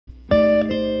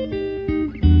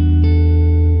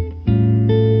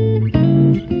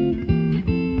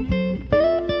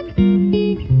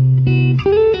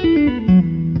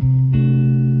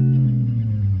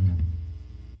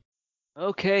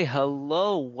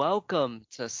hello. Welcome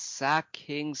to Sack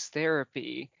King's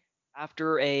Therapy.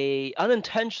 After a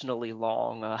unintentionally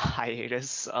long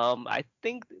hiatus, I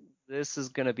think this is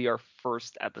gonna be our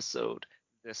first episode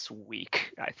this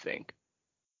week, I think.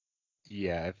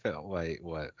 Yeah, it felt like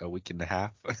what, a week and a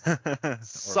half or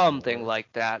Something more.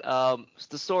 like that.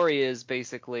 The story is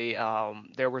basically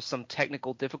there were some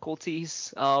technical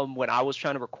difficulties when I was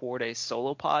trying to record a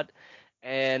solo pod,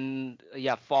 and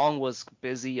yeah, Fong was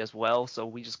busy as well, so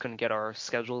we just couldn't get our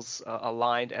schedules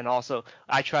aligned. And also,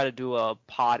 I try to do a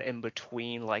pod in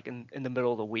between, like in the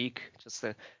middle of the week, just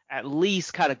to at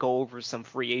least kind of go over some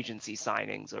free agency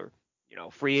signings or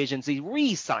free agency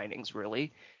re-signings,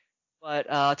 really.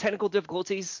 But technical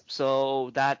difficulties,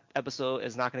 so that episode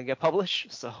is not going to get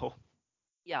published. So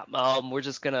yeah, we're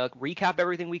just gonna recap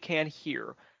everything we can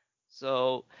here.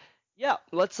 So yeah,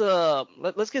 let's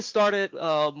get started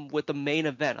with the main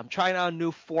event. I'm trying out a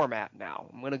new format now.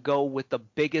 I'm gonna go with the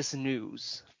biggest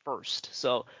news first.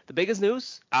 So the biggest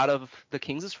news out of the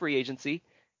Kings' free agency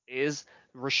is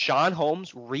Richaun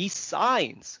Holmes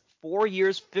re-signs 4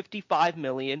 years, 55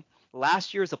 million.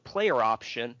 Last year is a player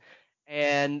option,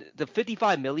 and the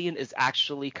 55 million is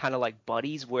actually kind of like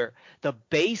buddies, where the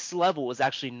base level is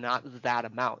actually not that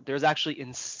amount. There's actually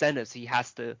incentives he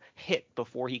has to hit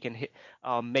before he can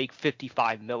make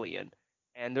 55 million.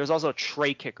 And there's also a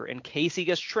trade kicker. In case he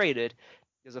gets traded,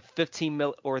 there's a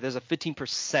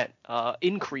 15%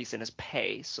 increase in his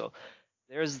pay. So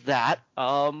there's that.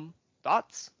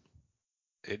 Thoughts?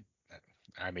 It,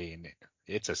 I mean,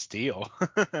 it's a steal.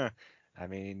 I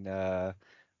mean, a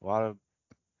lot of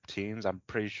teams, I'm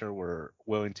pretty sure, were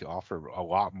willing to offer a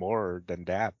lot more than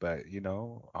that, but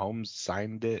Holmes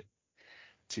signed it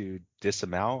to this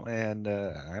amount, and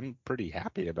I'm pretty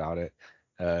happy about it.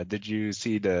 Did you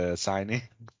see the signing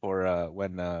for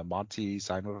when Monty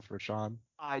signed with Rashawn?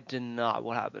 I did not.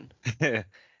 What happened?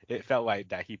 It felt like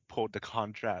that he pulled the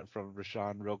contract from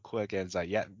Rashawn real quick and it's like,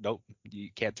 yeah, nope, you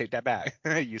can't take that back.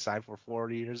 You signed for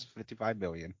 4 years, 55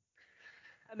 million.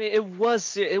 I mean, it was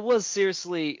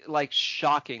seriously like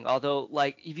shocking. Although,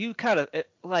 like, if you kind of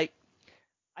like,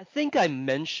 I think I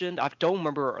mentioned, I don't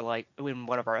remember, like in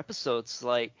one of our episodes,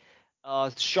 like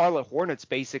Charlotte Hornets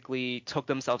basically took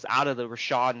themselves out of the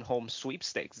Rashawn Holmes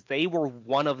sweepstakes. They were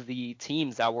one of the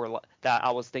teams that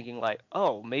I was thinking like,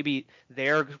 oh, maybe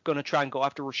they're gonna try and go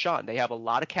after Rashawn. They have a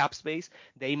lot of cap space.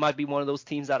 They might be one of those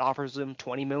teams that offers them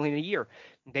 20 million a year.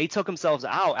 They took themselves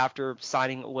out after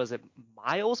signing, was it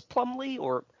Miles Plumlee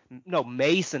or no,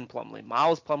 Mason Plumlee?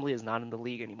 Miles Plumlee is not in the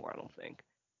league anymore, I don't think.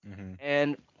 Hmm.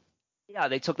 And yeah,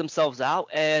 they took themselves out,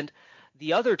 and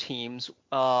the other teams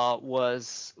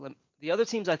the other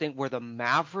teams I think were the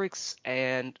Mavericks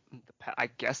and I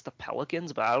guess the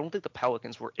Pelicans, but I don't think the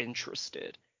Pelicans were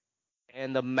interested.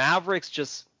 And the Mavericks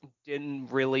just didn't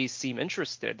really seem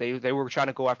interested. They were trying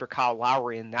to go after Kyle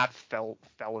Lowry, and that fell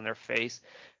in their face,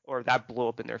 or that blew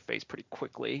up in their face pretty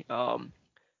quickly. And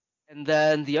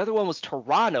then the other one was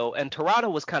Toronto, and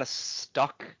Toronto was kind of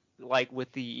stuck like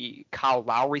with the Kyle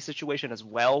Lowry situation as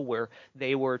well, where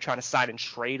they were trying to sign and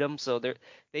trade him. So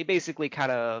they basically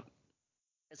kind of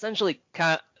essentially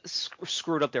kind of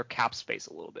screwed up their cap space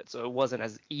a little bit. So it wasn't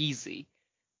as easy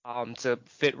to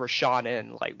fit Rashawn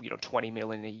in, like 20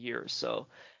 million a year. So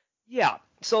yeah,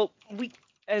 so we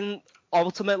and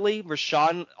ultimately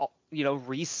Rashawn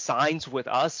re-signs with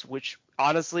us, which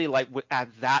honestly, like at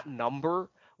that number,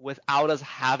 without us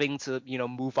having to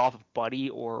move off of Buddy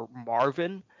or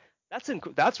Marvin,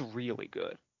 that's really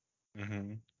good.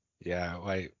 Hmm. Yeah,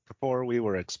 like before we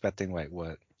were expecting like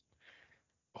what,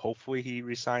 hopefully he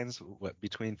resigns what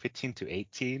between 15 to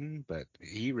 18, but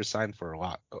he resigned for a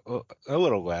lot, a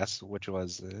little less, which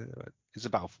was is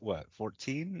about what,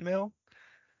 14 mil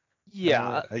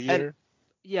Yeah, a and year.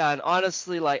 yeah, and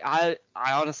honestly, like I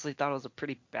honestly thought it was a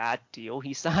pretty bad deal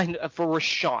he signed for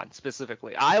Rashawn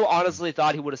specifically. I Mhm. honestly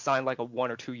thought he would have signed like a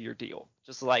 1 or 2 year deal,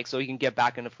 just like so he can get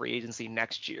back into free agency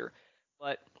next year.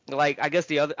 But like I guess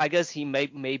he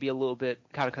may be a little bit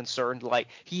kind of concerned. Like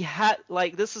he had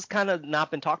like this has kind of not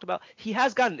been talked about. He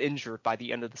has gotten injured by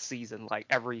the end of the season, like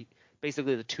every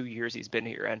basically the 2 years he's been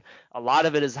here, and a lot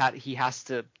of it is that he has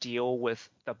to deal with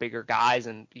the bigger guys,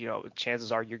 and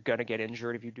chances are you're gonna get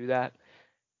injured if you do that.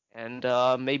 And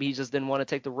maybe he just didn't want to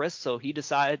take the risk, so he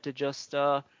decided to just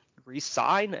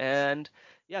resign and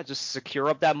yeah, just secure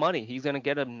up that money. He's gonna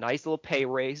get a nice little pay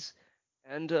raise,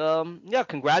 and yeah,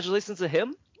 congratulations to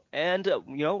him. And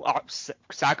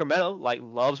Sacramento like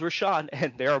loves Rashawn,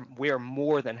 and we are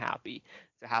more than happy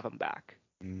to have him back.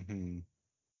 Mhm.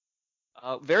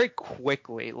 Very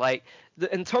quickly, like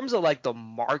in terms of like the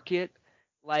market,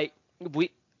 like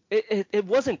we it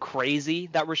wasn't crazy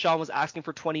that Richaun was asking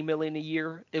for 20 million a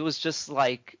year. It was just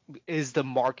like, is the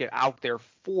market out there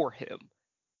for him?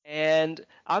 And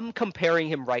I'm comparing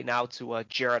him right now to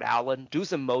Jared Allen.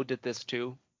 Deuce and Mo did this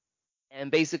too.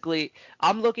 And basically,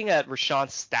 I'm looking at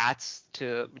Richaun's stats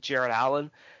to Jared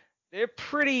Allen. They're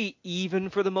pretty even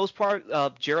for the most part.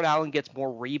 Jared Allen gets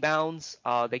more rebounds.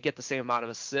 They get the same amount of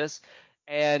assists.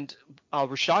 And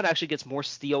Richaun actually gets more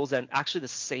steals and actually the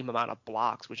same amount of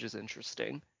blocks, which is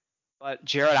interesting. But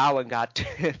Jared Allen got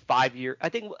 5 years. I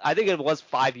think it was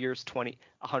 5 years,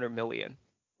 100 million,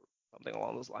 something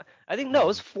along those lines. I think no, it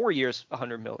was 4 years,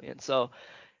 100 million. So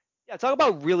yeah, talk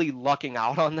about really lucking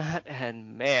out on that.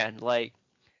 And man, like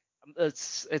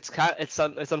it's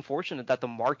unfortunate that the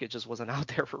market just wasn't out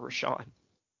there for Richaun.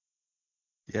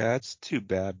 Yeah, it's too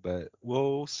bad, but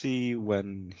we'll see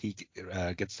when he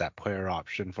gets that player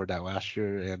option for that last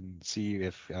year and see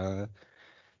if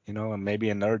and maybe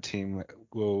another team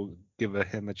will give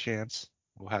him a chance.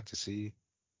 We'll have to see.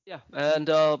 Yeah, and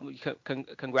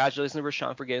congratulations to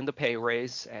Richaun for getting the pay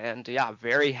raise, and yeah,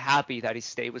 very happy that he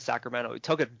stayed with Sacramento. He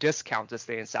took a discount to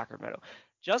stay in Sacramento.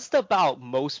 Just about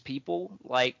most people,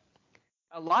 like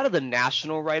a lot of the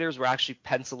national writers, were actually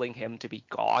penciling him to be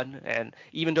gone, and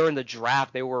even during the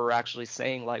draft, they were actually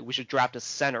saying like we should draft a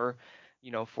center,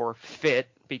 for fit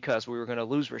because we were going to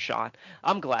lose Richaun.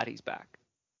 I'm glad he's back.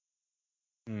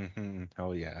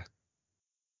 Oh yeah.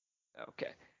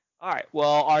 Okay. All right.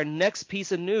 Well, our next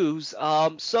piece of news.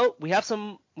 So we have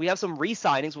some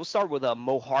re-signings. We'll start with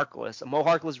Mo Harkless. Mo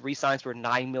Harkless re-signs for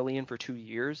 9 million for 2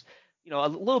 years. A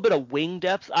little bit of wing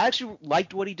depth. I actually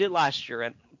liked what he did last year,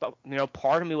 and but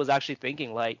part of me was actually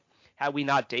thinking like, had we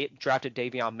not drafted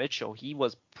Davion Mitchell, he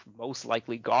was most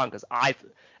likely gone because I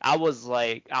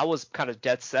was kind of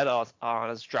dead set on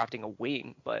us drafting a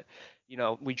wing, but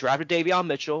we drafted Davion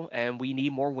Mitchell, and we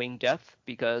need more wing depth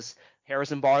because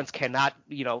Harrison Barnes cannot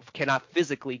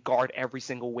physically guard every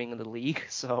single wing in the league.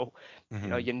 So,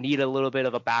 Hmm. you need a little bit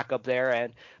of a backup there.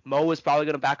 And Mo is probably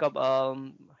going to back up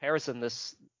Harrison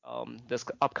this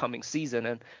upcoming season.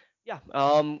 And yeah,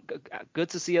 good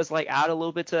to see us like add a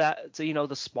little bit to that to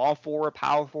the small forward,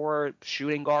 power forward,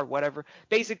 shooting guard, whatever.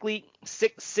 Basically,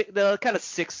 the kind of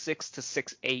 6'6" to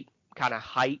 6'8" kind of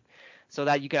height, so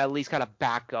that you can at least kind of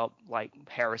back up like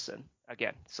Harrison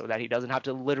again, so that he doesn't have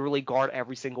to literally guard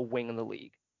every single wing in the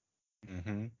league.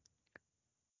 Hmm.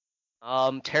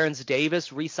 Terrence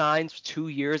Davis re-signs 2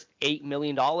 years, $8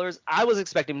 million. I was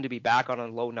expecting him to be back on a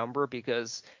low number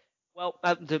because, well,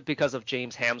 because of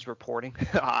James Ham's reporting.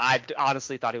 I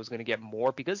honestly thought he was going to get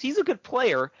more because he's a good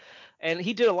player, and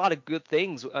he did a lot of good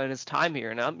things in his time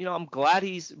here. And I'm glad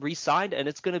he's re-signed, and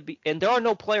it's going to be. And there are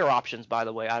no player options, by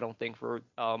the way. I don't think for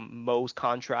Mo's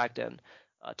contract and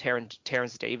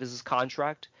Terrence Davis's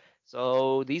contract.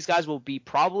 So these guys will be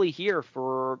probably here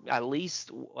for at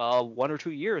least 1 or 2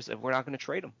 years if we're not going to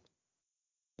trade them.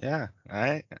 Yeah,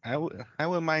 I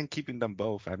wouldn't mind keeping them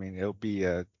both. I mean, it'll be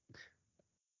I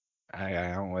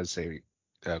don't want to say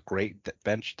a great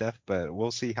bench depth, but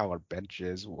we'll see how our bench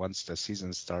is once the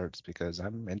season starts because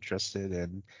I'm interested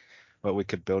in what we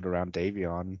could build around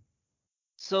Davion.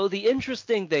 So the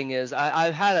interesting thing is,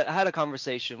 I had a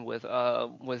conversation with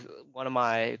one of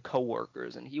my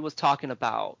coworkers, and he was talking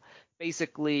about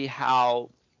basically how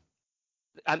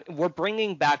we're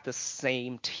bringing back the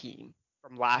same team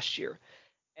from last year,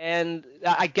 and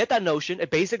I get that notion.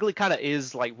 It basically kind of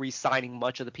is like re-signing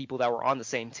much of the people that were on the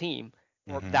same team,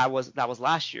 or Hmm. that was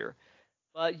last year.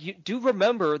 But you do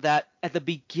remember that at the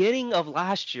beginning of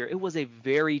last year, it was a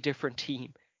very different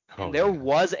team. And Oh there yeah.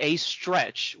 was a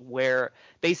stretch where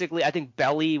basically I think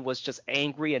Belly was just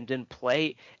angry and didn't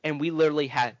play, and we literally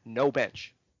had no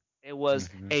bench. It was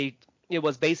Hmm. a it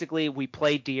was basically we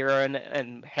played De'Aaron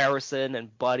and Harrison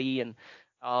and Buddy and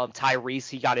Tyrese.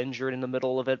 He got injured in the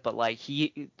middle of it, but like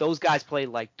those guys played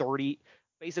like 30,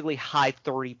 basically high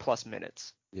 30 plus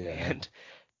minutes. Yeah. And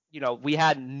we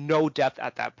had no depth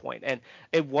at that point. And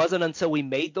it wasn't until we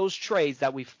made those trades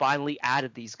that we finally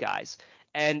added these guys.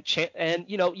 And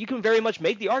you can very much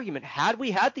make the argument had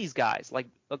we had these guys, like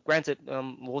granted,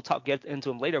 get into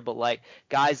them later, but like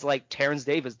guys like Terrence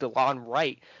Davis, DeLon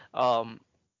Wright, um,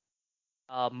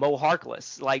 Mo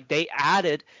Harkless, like they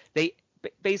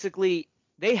basically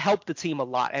they helped the team a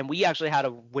lot, and we actually had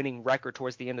a winning record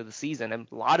towards the end of the season, and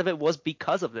a lot of it was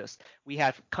because of this. We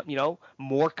had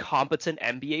more competent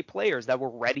NBA players that were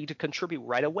ready to contribute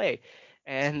right away,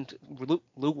 and Luke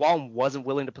Walton wasn't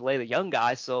willing to play the young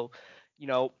guys, so you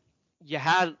know you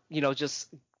had just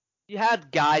you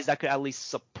had guys that could at least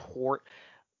support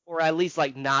or at least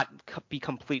like not be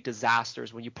complete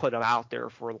disasters when you put them out there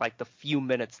for like the few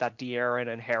minutes that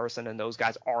De'Aaron and Harrison and those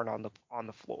guys aren't on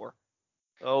the floor.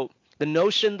 So the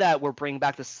notion that we're bringing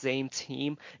back the same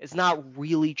team is not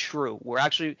really true. We're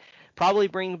actually probably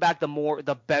bringing back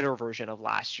the better version of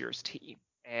last year's team.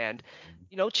 And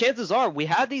chances are we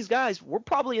had these guys. We're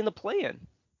probably in the play-in.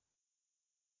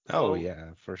 Oh So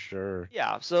yeah, for sure.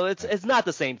 yeah, so it's Uh, it's not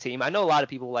the same team. I know a lot of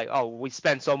people are like, oh, we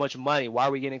spent so much money. Why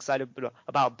are we getting excited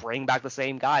about bringing back the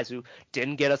same guys who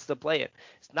didn't get us to play it?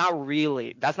 It's not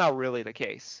really. That's not really the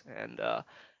case. And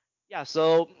yeah,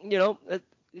 so a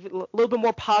little bit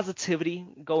more positivity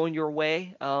going your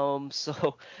way.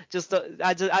 So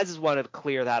I just wanted to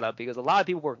clear that up because a lot of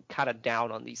people were kind of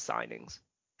down on these signings.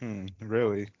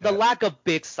 really? The lack of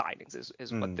big signings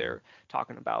is what Hmm. they're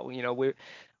talking about.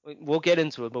 We'll get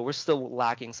into it, but we're still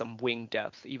lacking some wing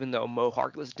depth, even though Mo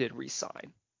Harkless did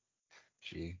resign.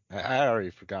 Gee, I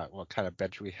already forgot what kind of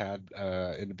bench we had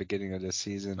in the beginning of this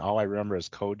season. All I remember is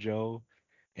Kojo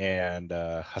and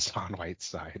Hassan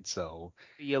Whiteside. So,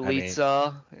 I mean,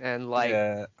 Bielitsa and like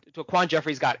yeah, Quan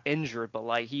Jeffries got injured, but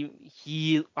like I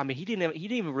mean he didn't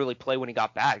even really play when he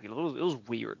got back. It was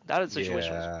weird. That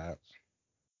situation was. yeah. I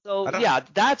So don't yeah,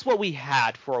 that's what we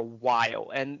had for a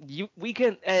while, and we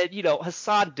can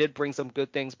Hassan did bring some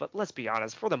good things, but let's be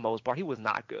honest, for the most part he was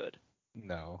not good.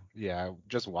 know. Yeah,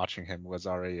 just watching him was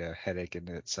already a headache in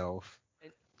itself.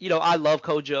 I love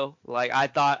Kojo. Like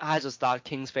I just thought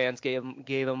Kings fans gave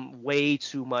him way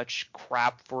too much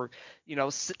crap for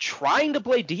trying to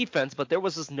play defense, but there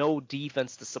was just no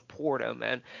defense to support him,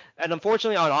 and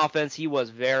unfortunately on offense he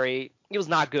was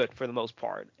not good for the most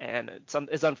part, and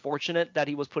it's unfortunate that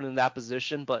he was put in that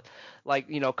position, but like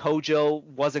Kojo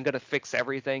wasn't gonna fix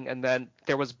everything, and then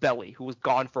there was Belly who was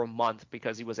gone for a month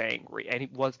because he was angry, and he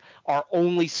was our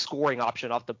only scoring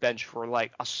option off the bench for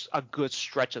like a good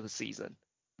stretch of the season.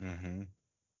 Hmm.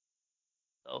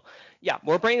 So yeah,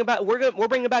 we're bringing back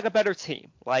a better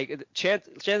team. Like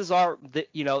chances are that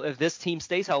if this team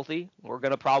stays healthy, we're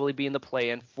gonna probably be in the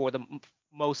play-in for the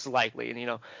most likely,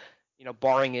 and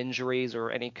barring injuries or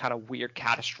any kind of weird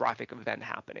catastrophic event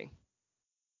happening.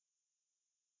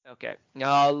 Okay.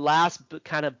 Last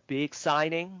kind of big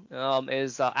signing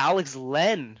is Alex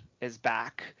Len is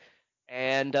back,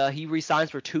 and he resigns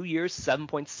for 2 years,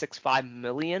 7.65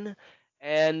 million,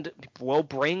 and will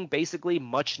bring basically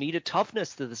much needed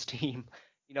toughness to this team.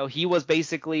 He was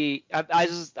basically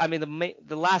I mean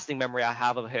the lasting memory I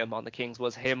have of him on the Kings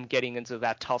was him getting into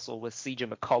that tussle with CJ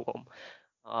McCollum.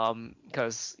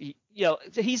 Because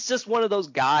he's just one of those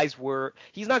guys where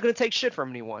he's not going to take shit from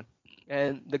anyone,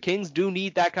 and the Kings do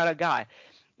need that kind of guy.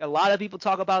 A lot of people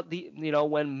talk about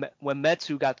when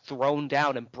Metsu got thrown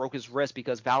down and broke his wrist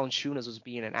because Valanciunas was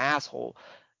being an asshole.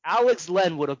 Alex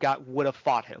Len would have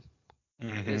fought him.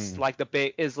 Is Hmm.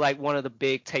 like one of the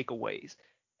big takeaways,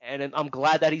 and I'm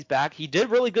glad that he's back. He did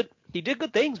really good. He did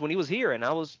good things when he was here, and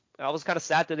I was kind of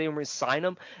sad that they didn't re-sign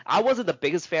him. I wasn't the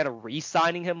biggest fan of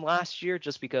re-signing him last year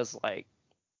just because like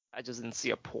I just didn't see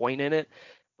a point in it.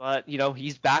 But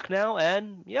he's back now,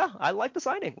 and yeah, I like the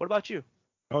signing. What about you?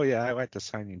 Oh yeah, I like the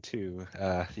signing too.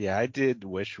 Yeah, I did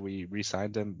wish we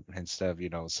re-signed him instead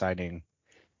of, signing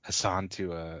Hassan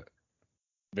to a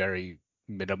very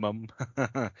minimum.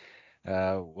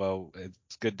 Well,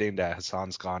 it's a good thing that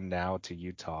Hassan's gone now to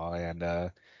Utah, and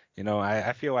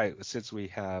I feel like since we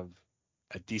have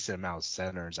a decent amount of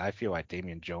centers, I feel like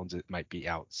Damian Jones it might be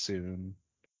out soon.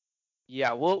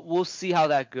 Yeah, we'll see how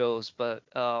that goes, but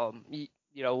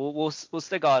we'll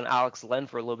stick on Alex Len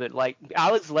for a little bit. Like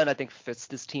Alex Len, I think fits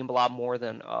this team a lot more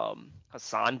than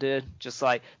Hassan did. Just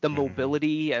like the Hmm.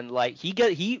 mobility and like he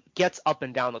gets up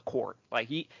and down the court. Like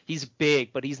he's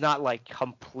big, but he's not like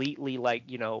completely like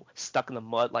stuck in the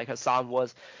mud like Hassan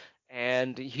was.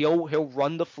 And he'll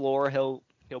run the floor. He'll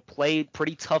play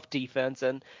pretty tough defense,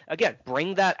 and again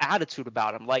bring that attitude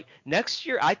about him. Like next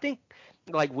year, I think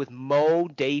like with Mo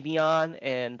Davion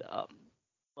and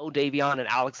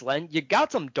Alex Len, you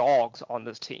got some dogs on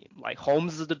this team. Like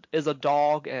Holmes is a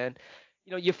dog, and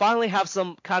you finally have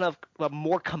some kind of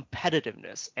more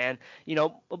competitiveness and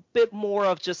a bit more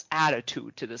of just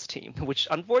attitude to this team, which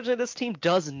unfortunately this team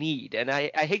does need. And I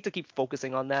hate to keep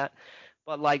focusing on that,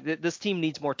 but like this team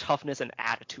needs more toughness and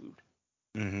attitude.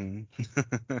 Hmm.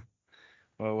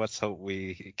 Well, let's hope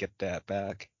we get that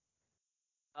back.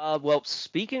 Well,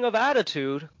 speaking of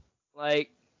attitude,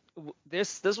 like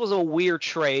this was a weird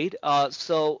trade.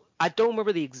 So I don't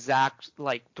remember the exact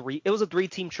like three. It was a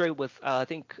three-team trade with I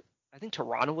think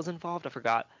Toronto was involved. I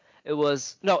forgot. It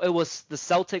was no, it was the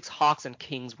Celtics, Hawks, and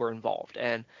Kings were involved,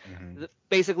 and Hmm.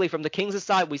 basically from the Kings'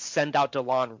 side, we send out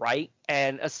DeLon Wright,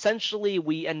 and essentially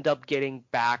we end up getting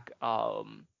back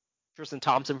Tristan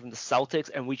Thompson from the Celtics,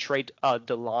 and we trade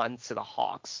DeLon to the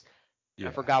Hawks. Yeah.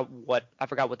 I forgot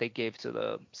what they gave to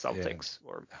the Yeah. Celtics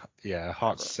or Yeah.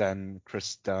 Hawks whatever. send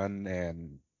Chris Dunn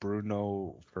and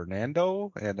Bruno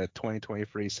Fernando and a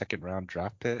 2023 second round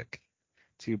draft pick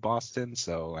to Boston.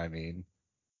 So I mean,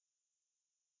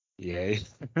 yay.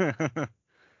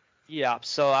 Yeah,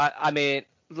 so I mean,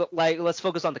 like let's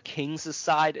focus on the Kings'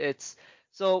 side. It's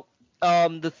so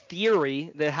the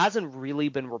theory there hasn't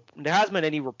been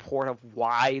any report of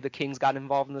why the Kings got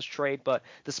involved in this trade, but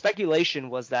the speculation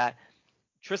was that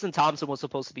Tristan Thompson was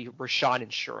supposed to be Richaun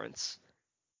insurance.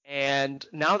 And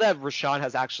now that Richaun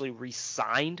has actually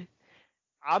re-signed,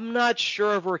 I'm not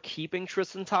sure if we're keeping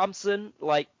Tristan Thompson.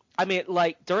 Like, I mean,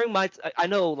 like during I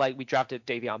know like we drafted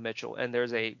Davion Mitchell, and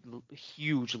there's a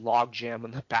huge log jam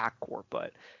in the backcourt.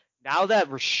 But now that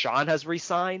Rashawn has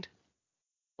re-signed,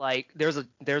 like there's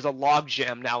a log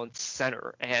jam now in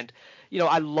center, and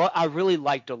I really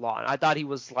liked DeLon. I thought he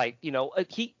was like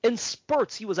he in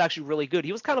spurts he was actually really good.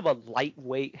 He was kind of a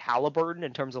lightweight Halliburton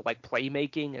in terms of like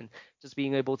playmaking and just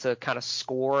being able to kind of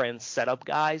score and set up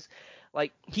guys.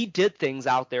 Like he did things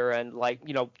out there, and like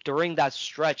during that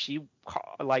stretch, he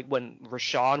like when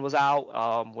Rashawn was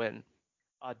out, when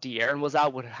De'Aaron was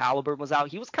out, when Halliburton was out,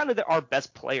 he was kind of our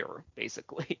best player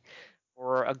basically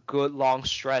for a good long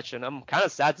stretch, and I'm kind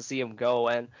of sad to see him go.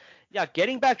 And yeah,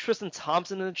 getting back Tristan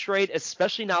Thompson in the trade,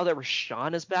 especially now that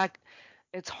Rashawn is back,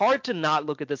 it's hard to not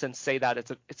look at this and say that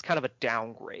it's kind of a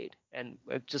downgrade, and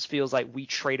it just feels like we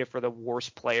traded for the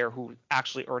worst player who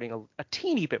actually earning a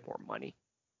teeny bit more money.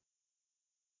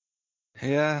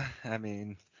 Yeah, I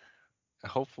mean,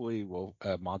 hopefully we'll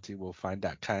Monty will find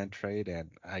that kind of trade, and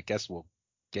I guess we'll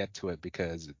get to it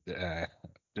because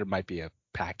there might be a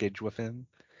package with him,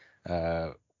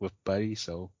 with Buddy.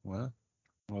 So well,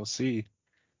 we'll see.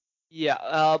 Yeah,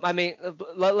 I mean,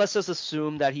 let's just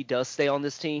assume that he does stay on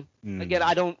this team. Again, Mm,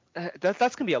 I don't.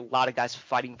 That's gonna be a lot of guys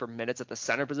fighting for minutes at the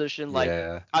center position. Like,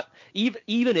 yeah,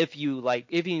 even if you like,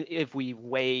 if we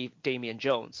waive Damian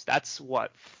Jones, that's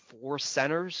what 4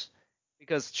 centers,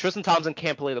 because Tristan Thompson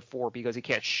can't play the 4 because he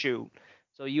can't shoot.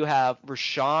 So you have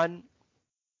Rashawn,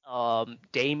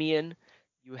 Damian,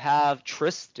 you have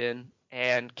Tristan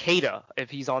and Kata if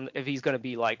he's gonna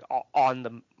be like on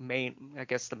the main, I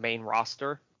guess the main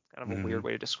roster. Kind of a hmm weird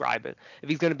way to describe it. If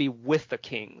he's gonna be with the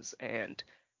Kings, and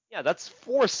yeah, that's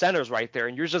 4 centers right there,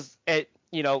 and you're just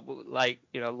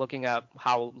looking at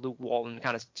how Luke Walton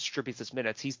kind of distributes his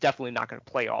minutes, he's definitely not gonna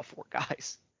play all 4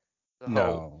 guys. So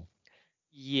no,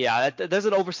 yeah, there's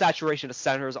an oversaturation of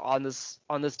centers on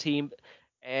this team,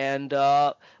 and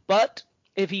but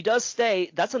if he does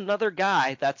stay, that's another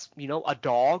guy that's a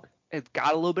dog. It's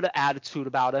got a little bit of attitude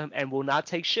about him and will not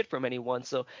take shit from anyone.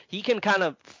 So he can kind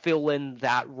of fill in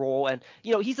that role, and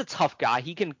he's a tough guy.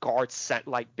 He can guard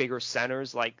like bigger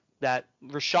centers like that.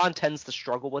 Rashawn tends to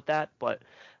struggle with that, but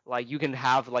like you can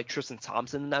have like Tristan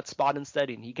Thompson in that spot instead,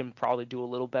 and he can probably do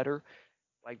a little better.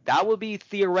 Like that would be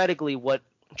theoretically what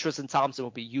Tristan Thompson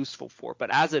would be useful for.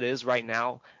 But as it is right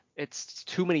now, it's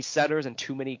too many setters and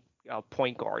too many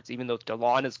point guards. Even though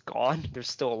DeLon is gone, there's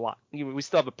still a lot. We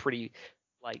still have a pretty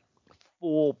like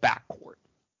full backcourt.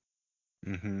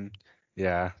 hmm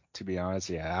yeah. To be honest,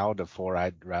 yeah, out of the four,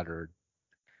 I'd rather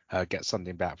get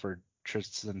something back for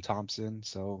Tristan Thompson.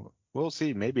 So we'll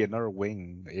see. Maybe another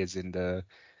wing is in the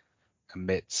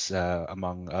midst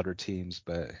among other teams,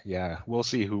 but yeah, we'll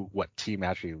see what team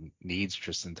actually needs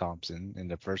Tristan Thompson in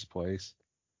the first place.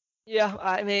 Yeah,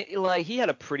 I mean, like he had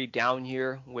a pretty down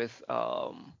year with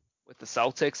the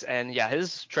Celtics, and yeah,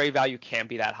 his trade value can't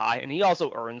be that high, and he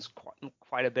also earns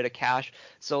quite a bit of cash.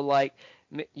 So like,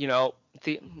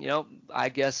 I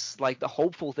guess like the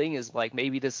hopeful thing is like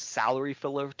maybe this salary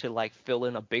filler to like fill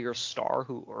in a bigger star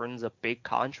who earns a big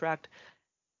contract.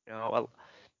 You know,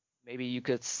 maybe you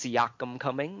could Siakam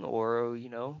coming, or you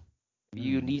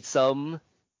Hmm. need some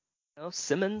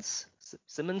Simmons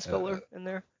Uh, filler in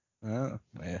there.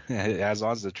 as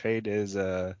long as the trade is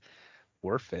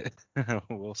worth it,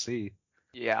 we'll see.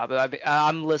 Yeah, but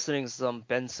I'm listening to some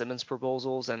Ben Simmons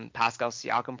proposals and Pascal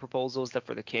Siakam proposals that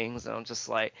for the Kings, and I'm just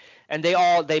like, and they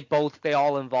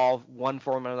all involve one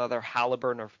form or another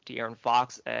Halliburton or De'Aaron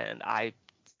Fox, and I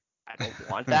don't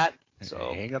want that.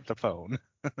 So Hang up the phone.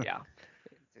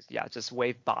 yeah, just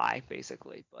wave by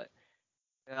basically. But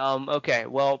okay,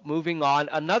 well, moving on.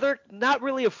 Another not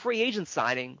really a free agent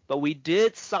signing, but we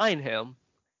did sign him.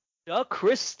 Doug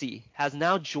Christie has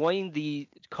now joined the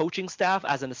coaching staff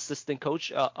as an assistant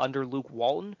coach under Luke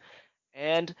Walton.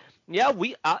 And yeah,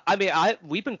 we've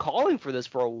been calling for this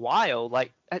for a while.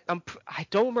 Like I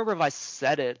don't remember if I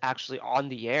said it actually on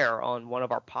the air on one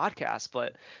of our podcasts,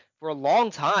 but for a long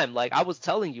time, like I was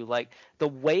telling you, like the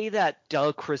way that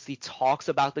Doug Christie talks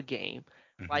about the game,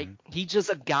 Like Hmm. he's just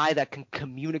a guy that can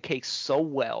communicate so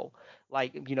well.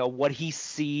 Like, what he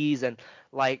sees and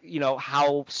like,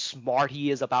 how smart he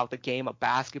is about the game of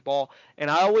basketball. And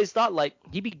I always thought like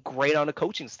he'd be great on a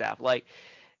coaching staff. Like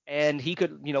and he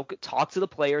could, could talk to the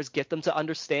players, get them to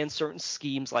understand certain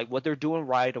schemes, like what they're doing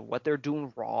right or what they're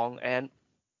doing wrong. And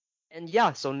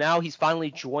yeah, so now he's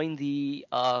finally joined the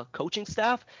coaching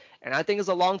staff, and I think it's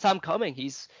a long time coming.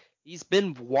 He's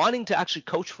been wanting to actually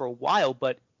coach for a while,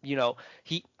 but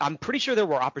I'm pretty sure there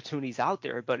were opportunities out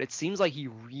there, but it seems like he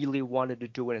really wanted to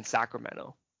do it in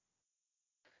Sacramento.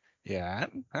 Yeah,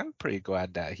 I'm pretty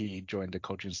glad that he joined the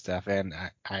coaching staff, and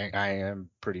I am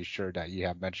pretty sure that you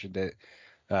have mentioned it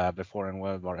before in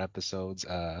one of our episodes.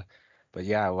 But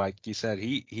yeah, like you said,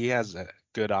 he has a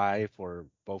good eye for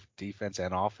both defense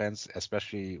and offense,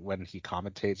 especially when he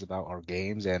commentates about our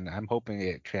games, and I'm hoping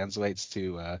it translates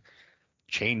to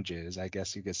changes, I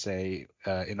guess you could say,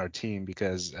 in our team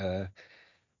because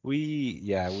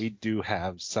we do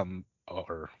have some,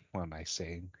 or what am I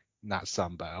saying? Not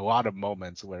some, but a lot of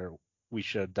moments where we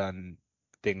should have done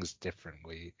things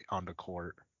differently on the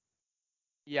court.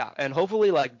 Yeah, and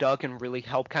hopefully like Doug can really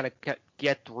help kind of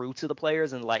get through to the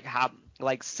players and like have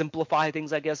like simplify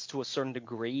things I guess to a certain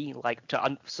degree like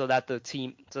so that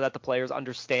the players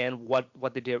understand what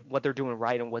they did what they're doing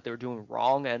right and what they're doing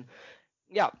wrong. And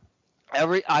yeah,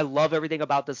 I love everything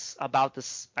about this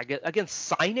I guess again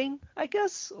signing I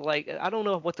guess like I don't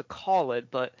know what to call it,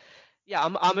 but yeah,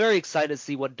 I'm very excited to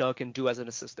see what Doug can do as an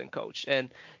assistant coach. And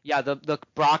yeah, the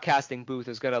broadcasting booth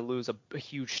is gonna lose a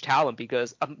huge talent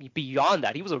because beyond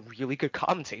that, he was a really good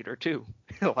commentator too.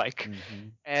 Like, Hmm.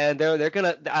 and they're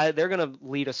gonna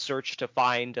lead a search to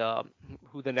find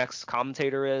who the next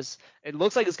commentator is. It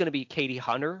looks like it's gonna be Katie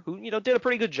Hunter, who did a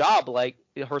pretty good job like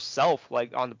herself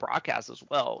like on the broadcast as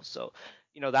well. So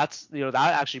that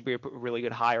actually be a really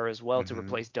good hire as well to Hmm.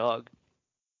 replace Doug.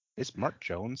 Is Mark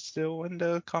Jones still in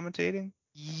the commentating?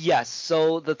 Yes.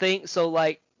 So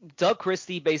like Doug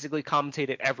Christie basically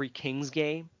commentated every Kings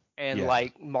game, and Yeah,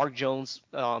 like Mark Jones,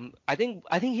 I think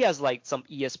he has like some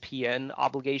ESPN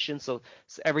obligations. So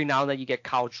every now and then you get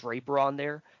Kyle Draper on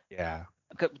there. yeah.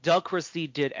 Doug Christie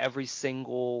did every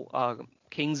single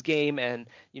Kings game, and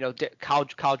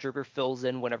Kyle Draper fills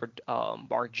in whenever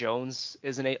Mark Jones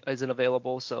isn't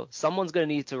available. So someone's gonna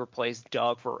need to replace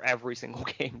Doug for every single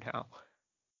game now.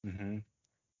 Hmm.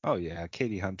 Oh yeah,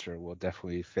 Katie Hunter will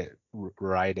definitely fit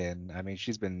right in. I mean,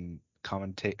 she's been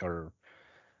commentate or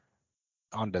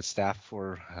on the staff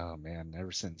for, oh man,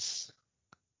 ever since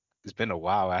it's been a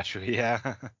while actually.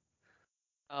 Yeah.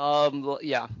 Well,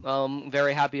 yeah,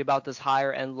 very happy about this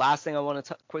hire. And last thing I want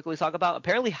to quickly talk about,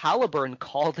 apparently Halliburton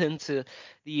called into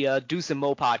the Deuce and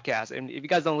Mo podcast. And if you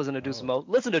guys don't listen to Deuce and Oh. Mo,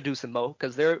 listen to Deuce and Mo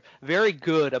because they're very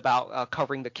good about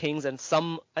covering the Kings and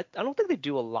I don't think they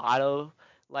do a lot of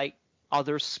like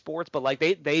other sports, but like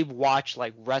they watch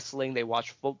like wrestling, they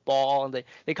watch football, and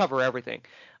they cover everything.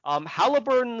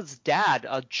 Halliburton's dad,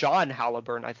 John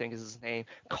Halliburton, I think is his name,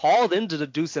 called into the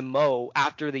Deuce and Mo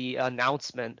after the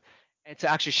announcement and to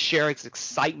actually share its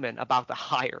excitement about the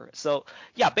hire. So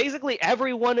yeah, basically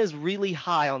everyone is really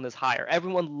high on this hire.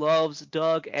 Everyone loves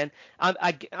Doug, and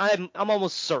I'm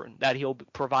almost certain that he'll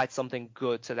provide something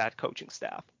good to that coaching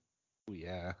staff.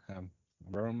 Yeah, I'm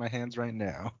rubbing my hands right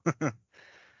now.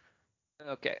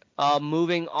 Okay.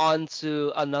 Moving on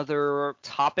to another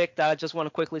topic that I just want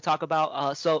to quickly talk about.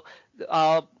 Uh,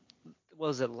 what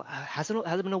was it? Has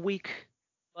it been a week?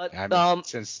 But I mean,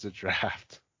 since the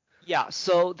draft. yeah,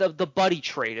 so the buddy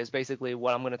trade is basically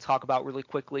what I'm going to talk about really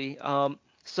quickly.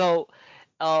 So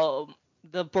um,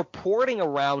 the reporting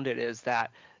around it is that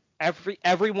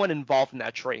everyone involved in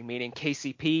that trade, meaning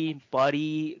KCP,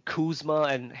 Buddy, Kuzma,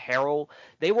 and Harrell,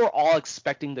 they were all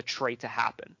expecting the trade to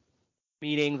happen.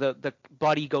 Meaning the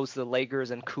Buddy goes to the Lakers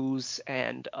and Kuz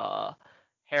and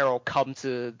Harrell come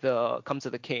to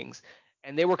the Kings,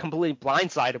 and they were completely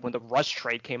blindsided when the Rush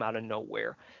trade came out of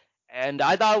nowhere. And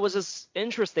I thought it was just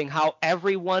interesting how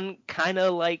everyone kind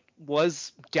of like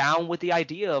was down with the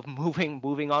idea of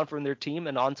moving on from their team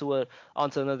and onto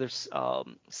another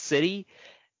city.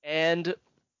 And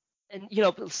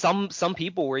some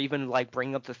people were even like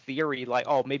bringing up the theory like,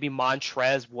 oh, maybe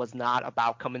Montrez was not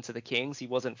about coming to the Kings. He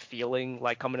wasn't feeling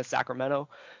like coming to Sacramento.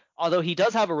 Although he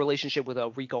does have a relationship with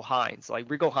Rico Hines. Like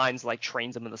Rico Hines like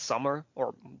trains him in the summer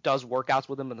or does workouts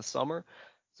with him in the summer.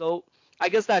 So I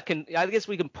guess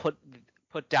we can put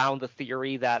down the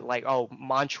theory that like, oh,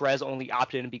 Montrez only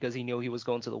opted in because he knew he was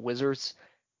going to the Wizards.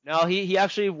 No, he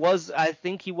actually was. I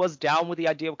think he was down with the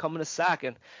idea of coming to Sac,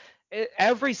 and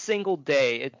every single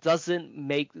day it doesn't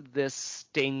make this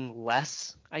sting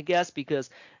less, I guess, because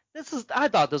I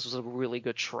thought this was a really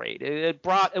good trade. It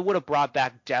would have brought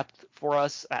back depth for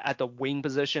us at the wing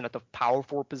position, at the power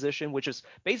forward position, which is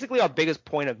basically our biggest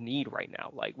point of need right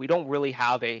now. Like we don't really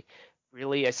have a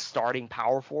starting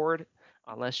power forward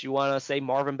unless you want to say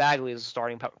Marvin Bagley is a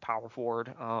starting power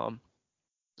forward.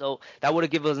 So that would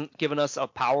have given us a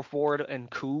power forward and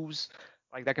Kuz,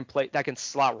 like that can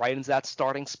slot right into that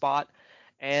starting spot,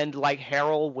 and like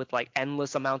Harrell with like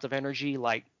endless amounts of energy.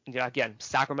 Like again,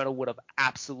 Sacramento would have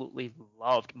absolutely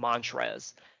loved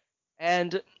Montrez,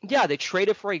 and yeah, they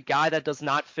traded for a guy that does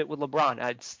not fit with LeBron.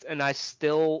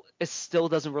 It still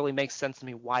doesn't really make sense to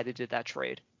me why they did that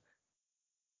trade.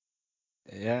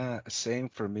 Yeah, same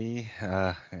for me.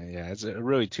 Yeah, it's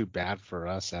really too bad for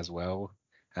us as well.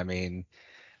 I mean,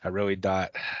 I really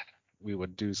thought we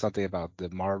would do something about the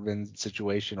Marvin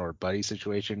situation or Buddy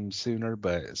situation sooner,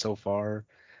 but so far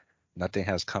nothing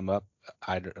has come up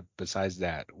either besides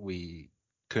that we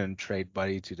couldn't trade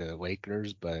Buddy to the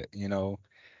Lakers. But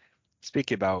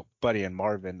speaking about Buddy and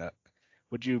Marvin,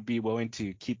 would you be willing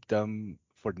to keep them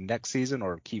for the next season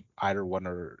or keep either one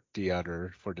or the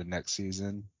other for the next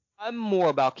season? I'm more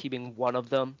about keeping one of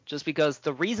them, just because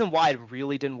the reason why it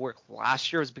really didn't work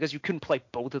last year is because you couldn't play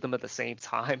both of them at the same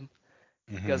time,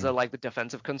 because Hmm. of like the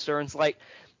defensive concerns. Like,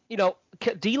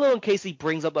 D'Lo and Casey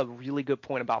brings up a really good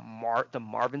point about the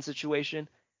Marvin situation.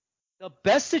 The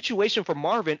best situation for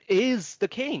Marvin is the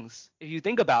Kings, if you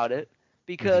think about it,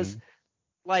 because Hmm.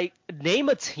 like name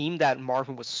a team that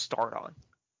Marvin would start on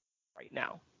right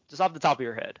now, just off the top of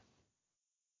your head.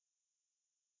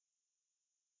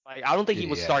 Like, I don't think he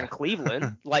would start in Yeah.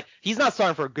 Cleveland. Like, he's not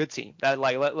starting for a good team. That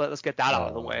like let's get that out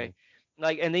of the way. Oh,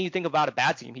 Like, and then you think about a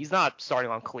bad team. He's not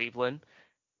starting on Cleveland.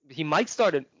 He might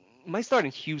start in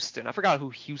Houston. I forgot who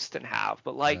Houston have,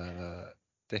 but like, uh,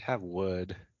 they have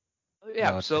Wood.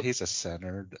 yeah. No, So, he's a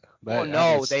center, well, but I mean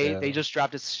no, they still. just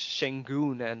drafted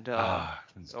Shengun, and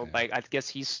so Yeah. like I guess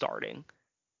he's starting.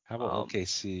 How about Um,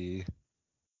 OKC?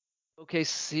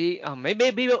 OKC,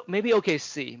 maybe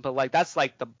OKC, but like that's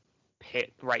like the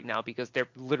pit right now because they're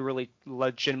literally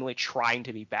legitimately trying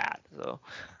to be bad. So.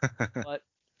 But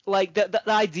like the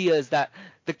idea is that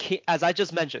as I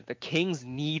just mentioned, the Kings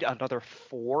need another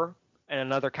four and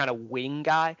another kind of wing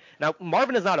guy. Now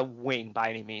Marvin is not a wing by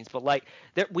any means, but like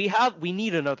we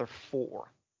need another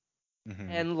four. Hmm.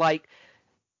 And like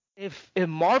if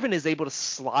Marvin is able to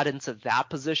slot into that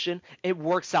position, it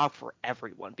works out for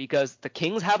everyone because the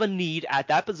Kings have a need at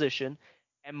that position,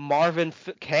 and Marvin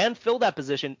can fill that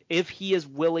position if he is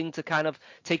willing to kind of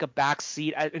take a back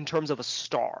seat in terms of a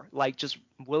star, like just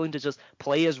willing to just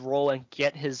play his role and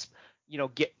get his,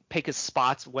 get pick his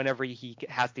spots whenever he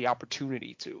has the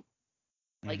opportunity to.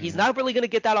 Like he's Hmm. not really going to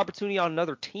get that opportunity on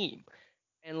another team.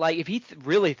 And like if he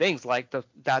really thinks like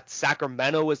that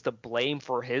Sacramento is to blame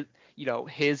for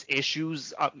his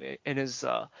issues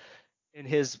in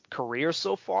his career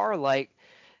so far, like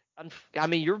I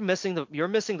mean you're missing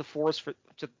the forest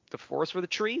for the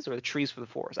trees or the trees for the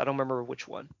forest. I don't remember which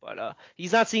one, but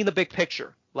he's not seeing the big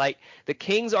picture. Like the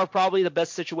Kings are probably the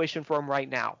best situation for him right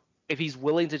now if he's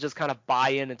willing to just kind of buy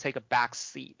in and take a back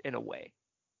seat in a way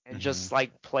and Hmm. just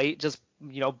like play just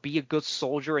be a good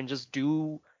soldier and just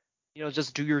do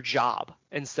your job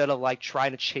instead of like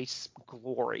trying to chase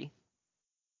glory.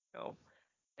 You know?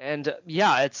 And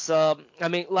yeah, it's I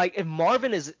mean, like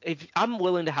if I'm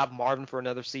willing to have Marvin for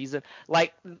another season,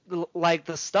 like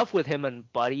the stuff with him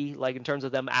and Buddy, like in terms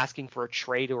of them asking for a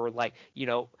trade or like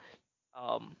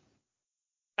um,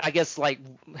 I guess like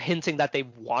hinting that they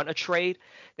want a trade,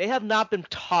 they have not been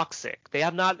toxic. They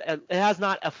have not. It has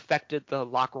not affected the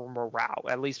locker room morale,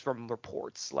 at least from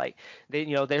reports. Like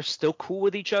they're still cool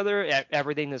with each other.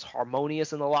 Everything is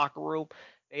harmonious in the locker room.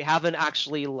 They haven't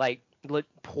actually like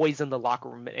poisoned the locker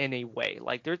room in any way.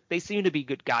 Like they seem to be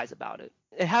good guys about it.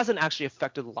 It hasn't actually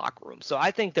affected the locker room, so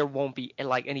I think there won't be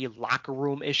like any locker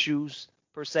room issues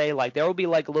per se. Like there will be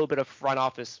like a little bit of front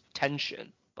office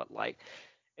tension, but like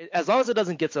as long as it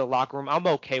doesn't get to the locker room, I'm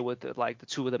okay with it, like the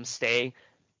two of them staying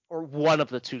or one of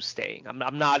the two staying.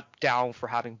 I'm not down for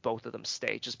having both of them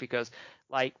stay just because,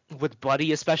 like with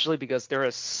Buddy especially because there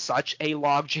is such a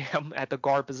logjam at the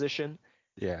guard position,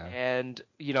 Yeah. and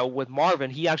with Marvin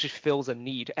he actually fills a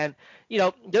need, and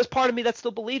there's part of me that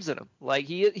still believes in him. Like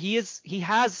he has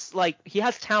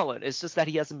talent. It's just that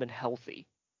he hasn't been healthy,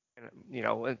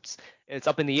 and it's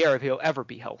up in the air if he'll ever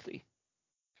be healthy.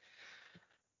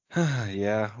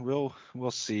 Yeah, we'll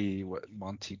see what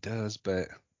Monty does, but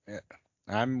eh,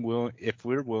 I'm will if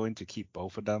we're willing to keep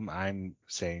both of them, I'm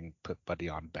saying put Buddy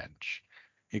on bench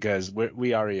because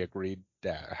we already agreed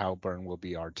that Halburn will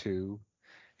be our two,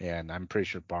 and I'm pretty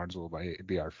sure Barnes will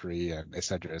be our three, and et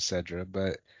cetera, et cetera.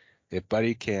 But if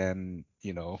Buddy can,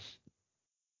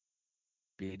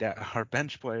 be that our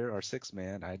bench player, our six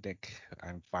man, I think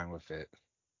I'm fine with it.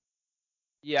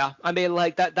 Yeah, I mean,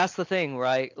 like that's the thing,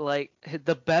 right? Like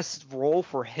the best role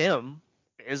for him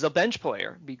is a bench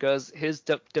player because his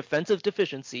defensive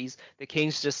deficiencies, the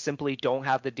Kings just simply don't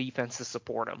have the defense to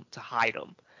support him, to hide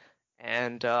him.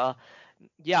 And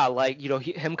yeah, like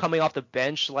him coming off the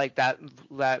bench like that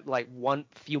like one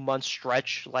few months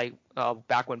stretch like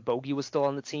back when Bogey was still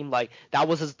on the team, like that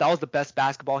was the best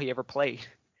basketball he ever played.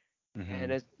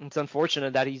 And Hmm. it's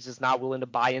unfortunate that he's just not willing to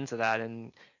buy into that.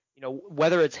 And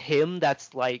whether it's him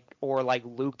that's like or like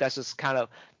Luke that's just kind of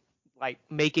like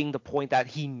making the point that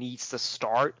he needs to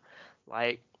start,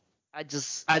 like I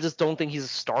just don't think he's a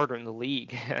starter in the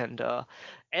league. And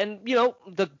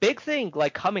the big thing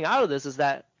like coming out of this is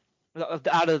that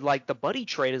out of like the Buddy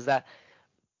trade is that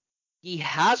he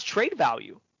has trade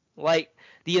value. Like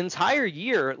the entire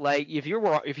year, like if you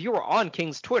were on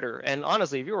King's Twitter, and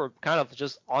honestly, if you were kind of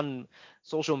just on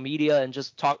social media and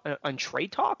just talk on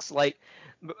trade talks, like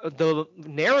the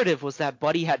narrative was that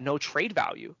Buddy had no trade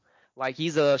value. Like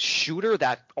he's a shooter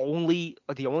that the only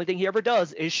thing he ever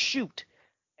does is shoot,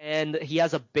 and he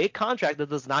has a big contract that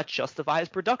does not justify his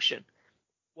production.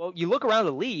 Well, you look around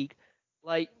the league,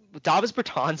 like Davis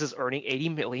Bertans is earning 80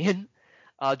 million.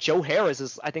 Joe Harris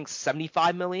is I think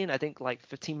 75 million. I think like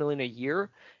 15 million a year.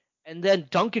 And then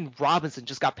Duncan Robinson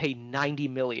just got paid 90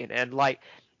 million. And like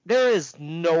there is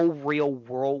no real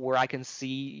world where I can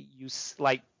see you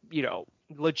like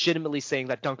legitimately saying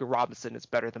that Duncan Robinson is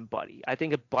better than Buddy. I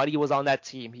think if Buddy was on that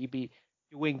team, he'd be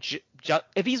doing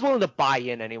if he's willing to buy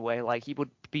in anyway, like he would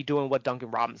be doing what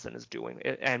Duncan Robinson is doing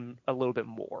and a little bit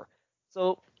more.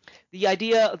 So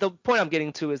the point I'm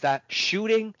getting to is that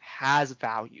shooting has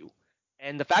value,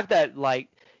 and the fact that like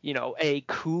a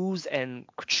Kuz and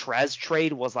Trez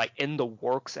trade was like in the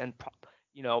works, and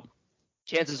you know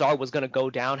chances are was going to go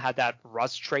down had that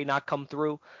Russ trade not come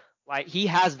through. Like he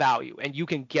has value, and you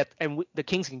can get and the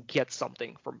Kings can get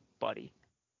something from Buddy.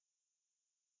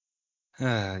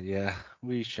 Yeah,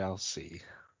 we shall see.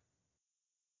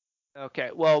 Okay,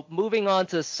 well, moving on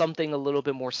to something a little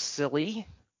bit more silly.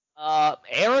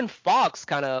 Aaron Fox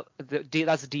kind of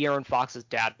that's De'Aaron Fox's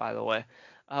dad, by the way.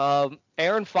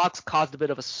 Aaron Fox caused a bit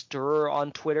of a stir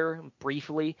on Twitter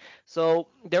briefly. So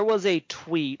there was a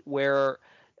tweet where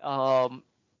um,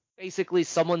 basically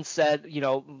someone said,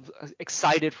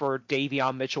 excited for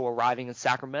Davion Mitchell arriving in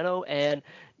Sacramento, and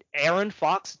Aaron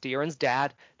Fox, De'Aaron's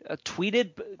dad,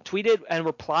 tweeted and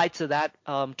replied to that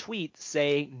tweet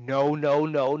saying no, no,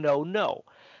 no, no, no.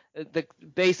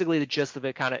 Basically the gist of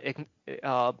it kind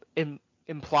of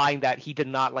implying that he did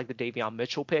not like the Davion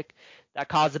Mitchell pick. That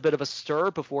caused a bit of a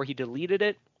stir before he deleted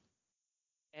it.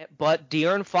 But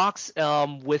De'Aaron Fox,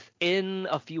 within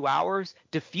a few hours,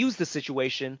 diffused the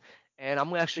situation, and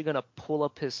I'm actually gonna pull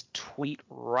up his tweet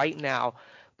right now.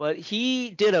 But he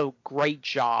did a great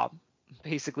job,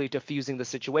 basically diffusing the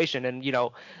situation, and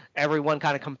everyone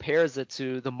kind of compares it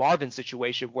to the Marvin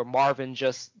situation, where Marvin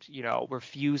just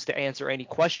refused to answer any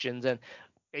questions and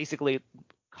basically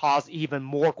caused even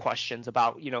more questions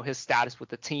about his status with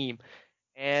the team.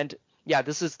 And yeah,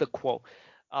 this is the quote.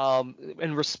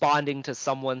 In responding to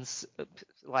someone's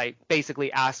like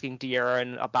basically asking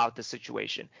De'Aaron about the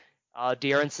situation.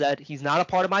 De'Aaron said, "He's not a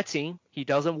part of my team. He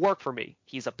doesn't work for me.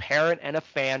 He's a parent and a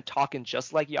fan talking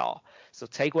just like y'all. So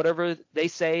take whatever they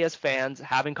say as fans,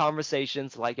 having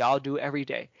conversations like y'all do every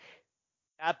day."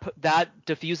 That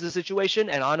diffused the situation,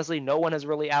 and honestly, no one has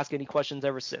really asked any questions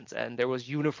ever since. And there was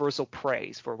universal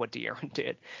praise for what De'Aaron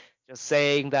did, just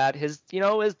saying that his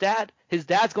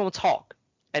dad's gonna talk,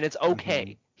 and it's Hmm.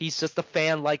 okay. He's just a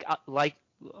fan like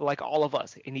all of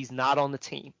us, and he's not on the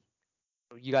team.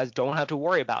 So you guys don't have to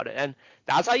worry about it, and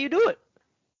that's how you do it.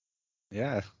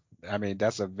 Yeah, I mean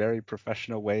that's a very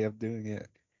professional way of doing it,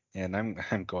 and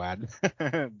I'm glad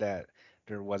that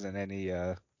there wasn't any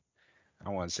I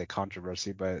don't want to say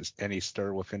controversy, but any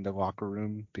stir within the locker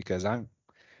room because I'm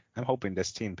hoping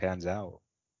this team pans out.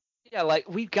 Yeah, like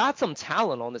we've got some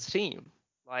talent on this team.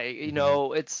 Like Hmm.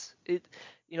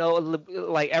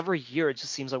 like every year it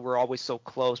just seems like we're always so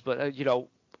close, but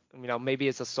maybe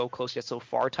it's a so close yet so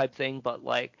far type thing. But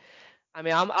like, I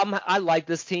mean, I like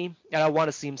this team and I want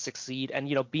to see them succeed. And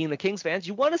being the Kings fans,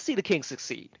 you want to see the Kings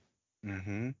succeed.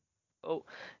 Hmm. Oh,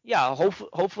 yeah.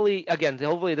 Hopefully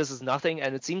this is nothing.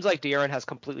 And it seems like De'Aaron has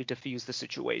completely diffused the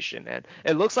situation, and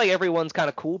it looks like everyone's kind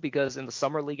of cool because in the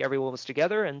summer league everyone was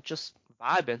together and just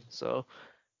vibing. So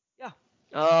yeah.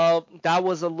 That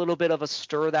was a little bit of a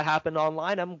stir that happened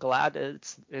online. I'm glad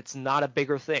it's not a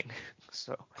bigger thing.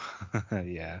 So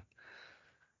Yeah.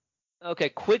 Okay,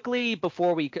 quickly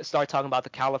before we start talking about the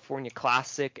California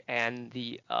Classic and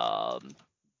the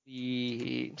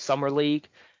Summer League,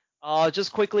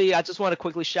 just quickly, I just want to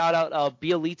quickly shout out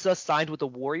Bielitsa signed with the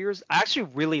Warriors. I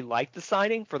actually really like the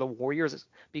signing for the Warriors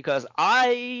because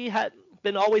I had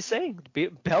been always saying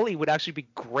Belly would actually be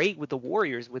great with the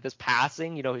Warriors with his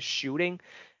passing, his shooting.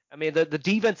 I mean, the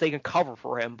defense they can cover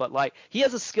for him, but like he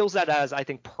has a skill set that is, I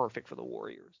think, perfect for the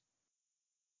Warriors.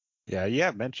 Yeah,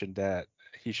 yeah, mentioned that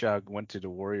he should have went to the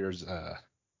Warriors a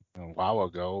while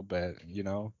ago, but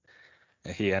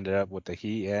he ended up with the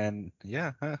Heat, and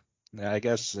yeah, I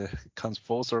guess it comes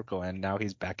full circle, and now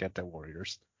he's back at the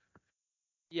Warriors.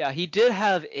 Yeah, he did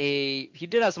have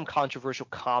some controversial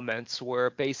comments where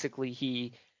basically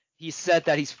he said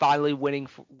that he's finally winning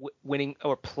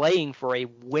or playing for a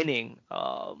winning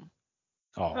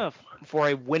Oh, uh,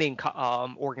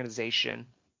 organization,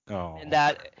 and oh.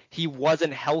 that he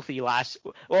wasn't healthy last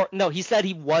or no, he said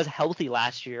he was healthy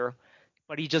last year,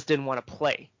 but he just didn't want to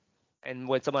play. And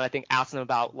when someone I think asked him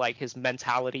about like his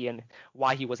mentality and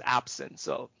why he was absent,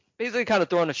 so basically kind of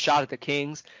throwing a shot at the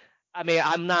Kings. I mean,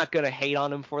 I'm not gonna hate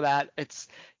on him for that.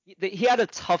 He had a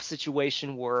tough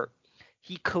situation where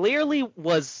he clearly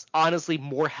was honestly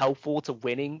more helpful to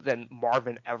winning than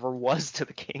Marvin ever was to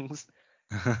the Kings.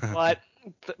 But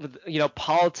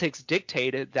politics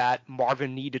dictated that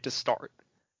Marvin needed to start,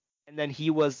 and then he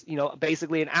was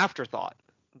basically an afterthought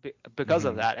because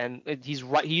of hmm that, and he's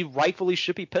right. He rightfully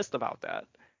should be pissed about that.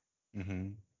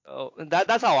 hmm So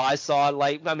that's how I saw it.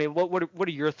 Like, I mean, what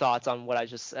are your thoughts on what I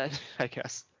just said? I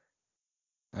guess.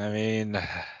 I mean,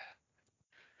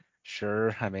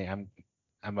 sure. I mean,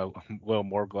 I'm a little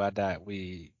more glad that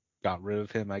we got rid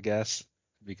of him, I guess,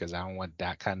 because I don't want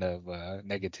that kind of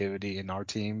negativity in our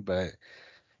team. But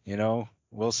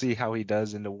we'll see how he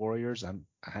does in the Warriors. I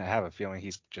have a feeling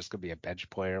he's just gonna be a bench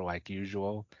player like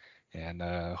usual, and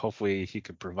hopefully he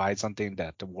could provide something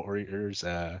that the Warriors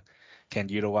can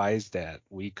utilize that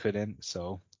we couldn't.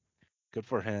 So good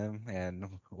for him,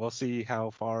 and we'll see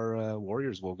how far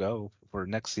Warriors will go for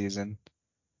next season.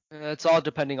 It's all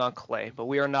depending on Clay, but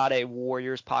we are not a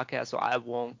Warriors podcast, so I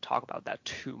won't talk about that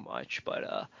too much.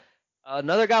 But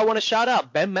another guy I want to shout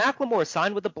out, Ben McLemore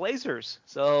signed with the Blazers.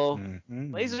 So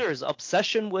hmm Blazers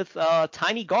obsession with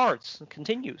tiny guards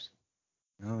continues.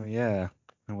 Oh yeah.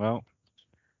 Well,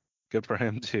 good for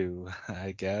him too,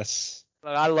 I guess.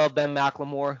 Like, I love Ben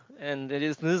McLemore, and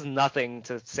this is nothing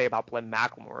to say about Ben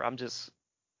McLemore. I'm just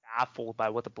baffled by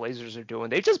what the Blazers are doing.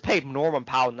 They just paid Norman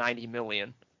Powell 90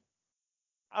 million.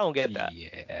 I don't get that.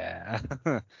 Yeah.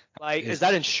 Like, is Is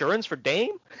that insurance for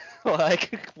Dame?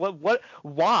 Like,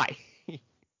 why?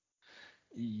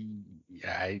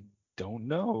 Yeah, I don't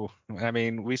know. I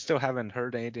mean, we still haven't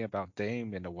heard anything about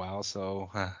Dame in a while, so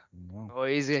no. Oh,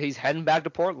 he's heading back to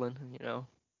Portland.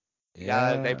 They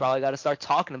Yeah. probably got to start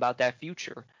talking about that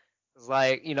future. It's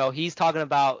like, he's talking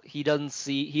about he didn't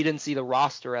see the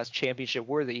roster as championship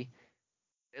worthy.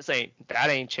 That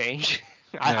ain't changed.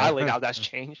 I highly doubt that's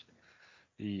changed.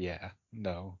 Yeah.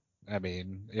 No. I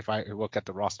mean, if I look at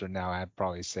the roster now, I'd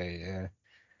probably say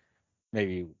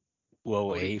maybe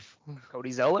low Cody eighth.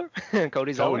 Cody Zeller?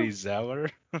 Cody Zeller? Cody Zeller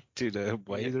to the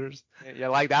Yeah. Blazers. You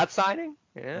like that signing?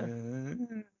 Yeah.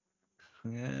 Uh,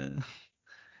 yeah.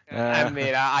 I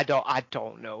mean, I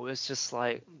don't know. It's just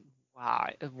like,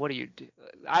 why? What do you do?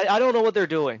 I don't know what they're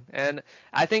doing, and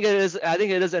I think it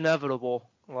is inevitable.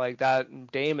 Like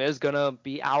that Dame is gonna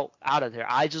be out of there.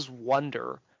 I just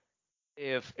wonder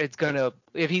if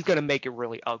he's gonna make it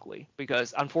really ugly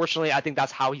because unfortunately I think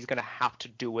that's how he's gonna have to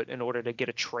do it in order to get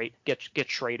a trade get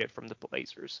traded from the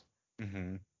Blazers.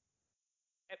 hmm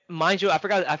Mind you, I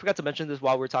forgot to mention this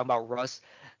while we were talking about Russ.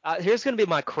 Here's gonna be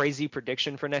my crazy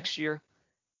prediction for next year.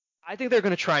 I think they're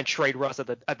gonna try and trade Russ at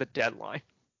the deadline.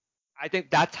 I think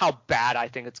that's how bad I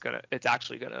think it's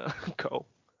actually gonna go.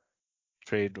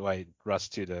 Trade like Russ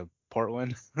to the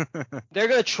Portland. They're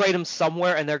gonna trade him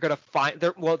somewhere, and they're gonna find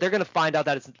out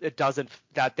that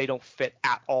that they don't fit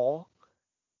at all,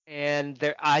 and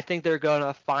I think they're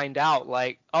gonna find out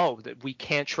like, oh, that we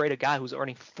can't trade a guy who's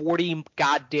earning 40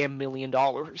 goddamn $1 million.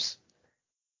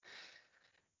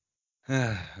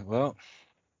 Well,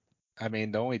 I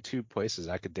mean, the only two places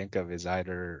I could think of is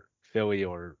either Philly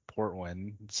or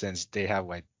Portland, since they have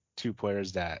like two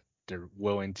players that they're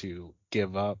willing to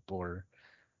give up, or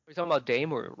Are you talking about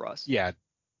Dame or Russ? yeah,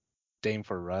 Dame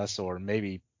for Russ, or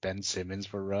maybe Ben Simmons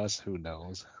for Russ. Who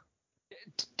knows?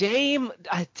 Dame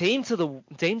to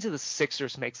the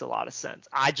Sixers makes a lot of sense.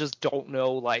 I just don't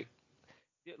know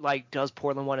does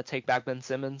Portland want to take back Ben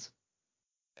Simmons?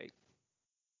 Like,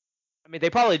 I I mean, they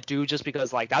probably do just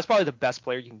because like that's probably the best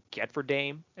player you can get for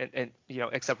Dame, and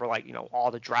except for like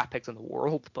all the draft picks in the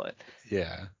world. But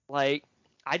Yeah. like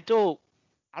I don't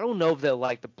I don't know if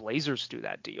the Blazers do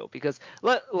that deal because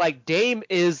like Dame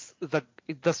is the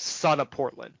son of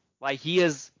Portland. Like he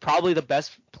is probably the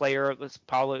best player. That's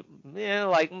probably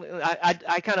like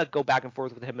I kind of go back and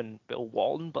forth with him and Bill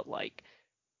Walton, but like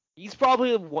he's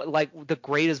probably like the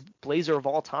greatest Blazer of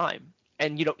all time.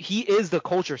 And he is the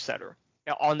culture setter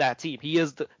on that team. He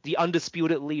is the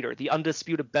undisputed leader, the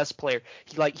undisputed best player.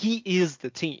 He is the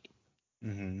team.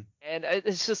 Hmm. And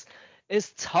it's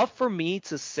tough for me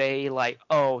to say like,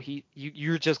 oh,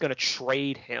 you're just gonna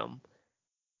trade him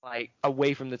like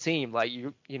away from the team. Like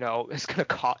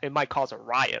it might cause a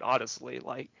riot, honestly.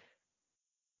 Like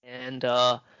and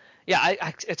yeah,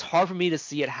 it's hard for me to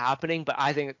see it happening, but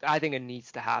I think it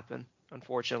needs to happen.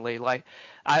 Unfortunately, like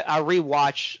I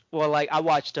watched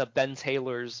Ben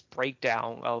Taylor's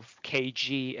breakdown of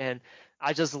KG, and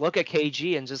I just look at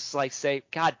KG and just like say,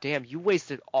 God damn, you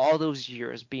wasted all those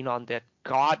years being on that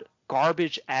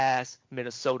garbage ass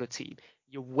Minnesota team.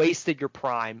 You wasted your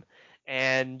prime,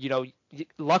 and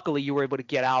luckily you were able to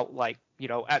get out like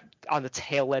on the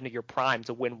tail end of your prime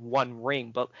to win one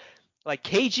ring, but like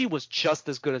KG was just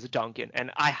as good as Duncan,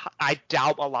 and I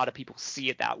doubt a lot of people see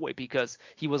it that way because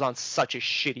he was on such a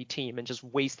shitty team and just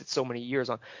wasted so many years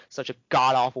on such a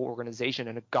god awful organization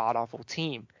and a god awful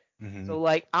team. Hmm. So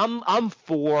like I'm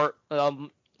for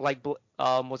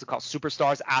what's it called,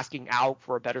 superstars asking out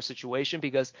for a better situation,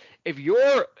 because if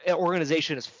your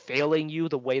organization is failing you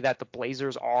the way that the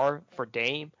Blazers are for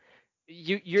Dame,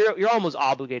 you're almost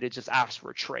obligated to just ask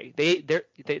for a trade. They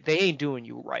ain't doing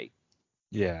you right.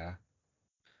 Yeah.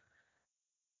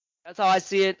 That's how I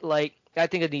see it. Like, I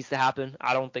think it needs to happen.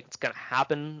 I don't think it's gonna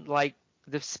happen. Like,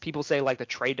 this people say, like the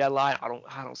trade deadline. I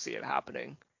don't see it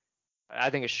happening. I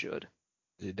think it should.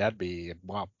 That'd be a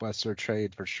blockbuster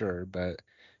trade for sure, but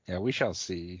yeah, we shall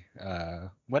see.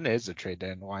 When is the trade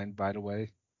deadline, by the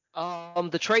way?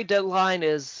 The trade deadline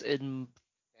is in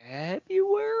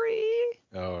February.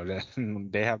 Oh,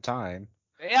 they have time.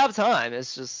 They have time.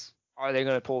 It's just, are they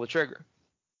gonna pull the trigger?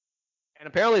 And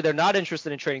apparently, they're not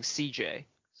interested in trading CJ.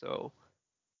 So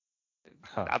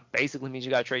Huh. that basically means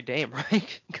you gotta trade Dame,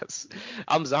 right? Because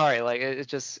I'm sorry, like it's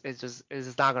just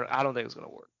not gonna. I don't think it's gonna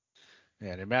work.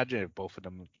 Man, imagine if both of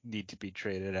them need to be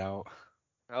traded out.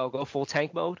 Oh, go full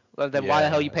tank mode? Well, then why the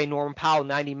hell you Yeah. pay Norman Powell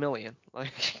 90 million?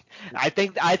 Like, I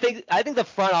think the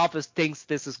front office thinks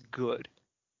this is good.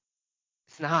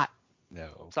 It's not.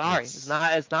 No, Sorry, it's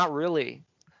not. It's not really.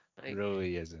 Like,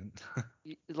 really isn't.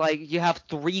 like you have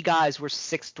three guys who are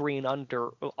 6'3" and under,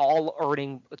 all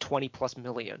earning 20 plus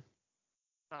million.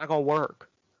 Not gonna work.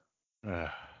 Ugh.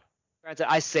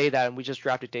 Granted, I say that, and we just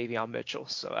drafted Davion Mitchell,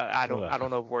 so I don't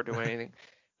know if we're doing anything.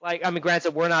 Like, I mean,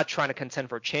 granted, we're not trying to contend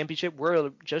for a championship. We're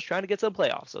just trying to get to the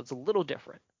playoffs, so it's a little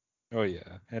different. Oh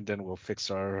yeah, and then we'll fix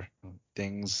our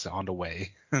things on the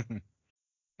way.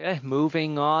 Okay,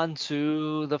 moving on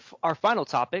to our final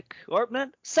topic, or not,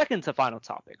 second to final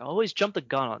topic. I always jump the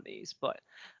gun on these, but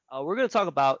we're going to talk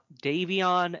about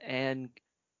Davion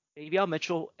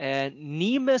Mitchell and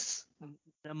Nemias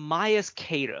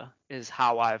Queta is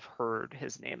how I've heard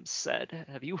his name said.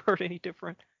 Have you heard any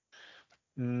different?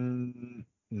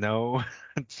 No,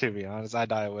 to be honest, I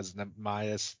thought it was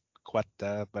Namias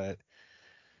Quetta, but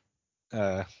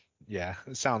uh, yeah,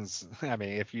 it sounds. I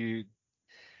mean, if you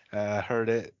heard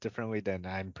it differently, then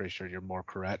I'm pretty sure you're more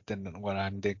correct than what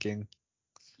I'm thinking.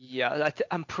 Yeah,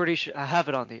 I'm pretty sure I have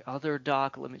it on the other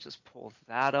doc. Let me just pull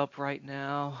that up right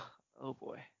now. Oh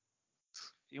boy, a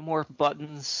few more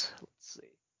buttons. Let's see.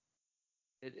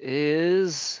 It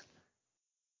is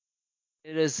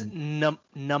Mm.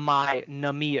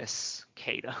 Namias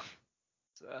Queta.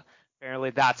 So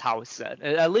apparently that's how it's said.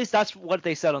 At least that's what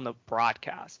they said on the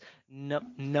broadcast.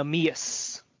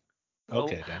 Namias. So,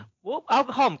 Okay then. well, I'll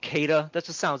call him Queta. That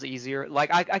just sounds easier.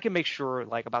 Like I can make sure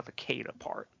like about the Queta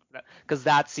part, because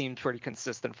that seemed pretty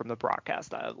consistent from the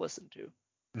broadcast I've listened to.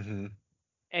 Hmm.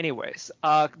 Anyways,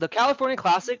 the California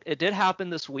Classic, it did happen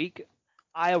this week.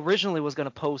 I originally was gonna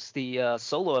post the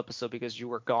solo episode because you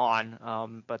were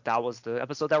gone, but that was the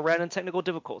episode that ran in technical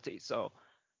difficulty. So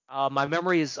my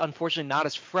memory is unfortunately not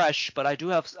as fresh, but I do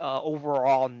have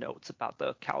overall notes about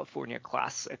the California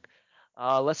Classic.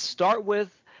 Let's start with,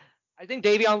 I think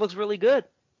Davion looks really good.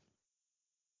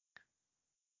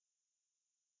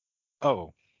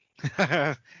 Oh,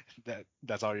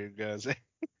 that's all you're gonna say.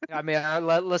 I mean,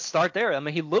 let's start there. I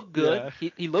mean, he looked good. Yeah.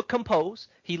 He looked composed.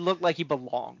 He looked like he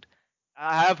belonged.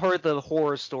 I have heard the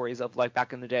horror stories of like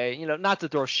back in the day. Not to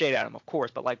throw shade at him, of course,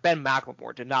 but like Ben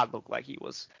McLemore did not look like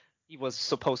he was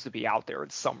supposed to be out there in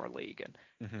summer league. And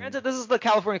Hmm. granted, this is the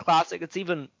California Classic. It's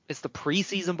the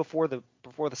preseason before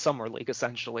the summer league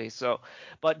essentially. So,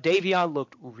 but Davion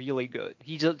looked really good.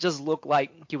 He just looked like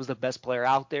he was the best player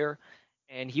out there,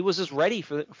 and he was just ready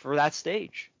for that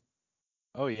stage.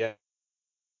 Oh yeah.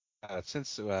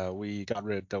 Since we got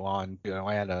rid of Delon to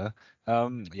Atlanta,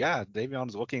 yeah,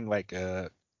 Davion's looking like a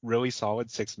really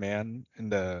solid six man in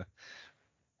the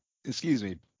excuse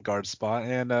me guard spot,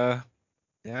 and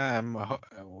yeah,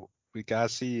 we gotta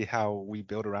see how we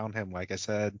build around him, like I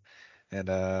said, and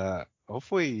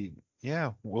hopefully,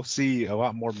 yeah, we'll see a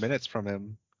lot more minutes from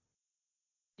him.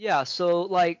 Yeah, so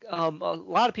like a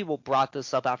lot of people brought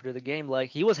this up after the game. Like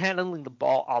he was handling the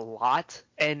ball a lot,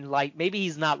 and like maybe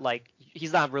he's not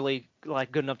really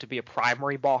like good enough to be a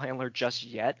primary ball handler just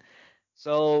yet.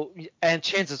 So and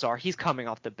chances are he's coming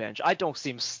off the bench. I don't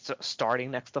see him starting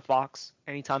next to Fox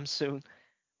anytime soon,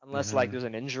 unless like Hmm. there's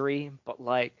an injury. But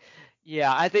like,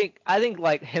 yeah, I think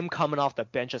like him coming off the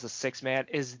bench as a six man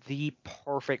is the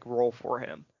perfect role for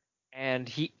him. And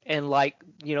like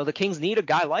the Kings need a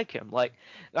guy like him. Like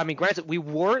I mean, granted we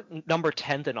weren't number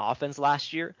 10th in offense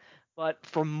last year, but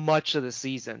for much of the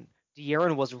season,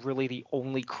 De'Aaron was really the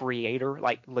only creator,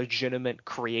 like legitimate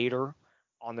creator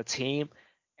on the team.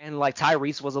 And like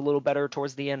Tyrese was a little better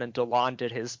towards the end, and DeLon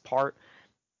did his part.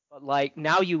 But like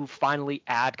now you finally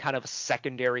add kind of a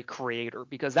secondary creator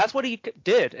because that's what he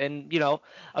did. And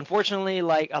unfortunately,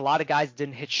 like a lot of guys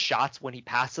didn't hit shots when he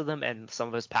passed to them, and some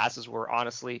of his passes were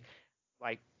honestly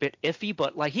like bit iffy.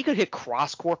 But like he could hit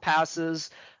cross court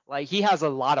passes. Like he has a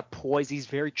lot of poise. He's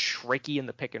very tricky in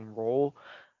the pick and roll,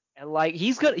 and like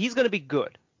he's gonna be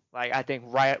good. Like I think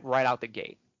right out the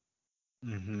gate.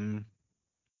 Hmm.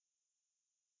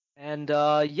 And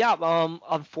yeah,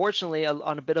 unfortunately,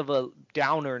 on a bit of a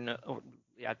downer note, or,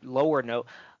 yeah, lower note,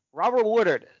 Robert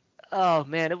Woodard. Oh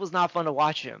man, it was not fun to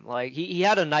watch him. Like he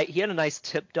had a nice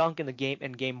tip dunk in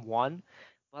game one,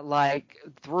 but like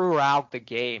throughout the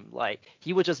game, like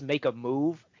he would just make a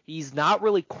move. He's not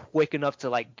really quick enough to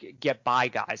like get by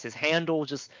guys. His handle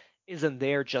just isn't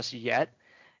there just yet.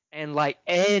 And like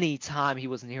any time he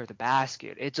was near the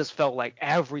basket, it just felt like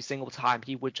every single time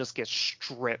he would just get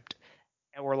stripped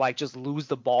or like just lose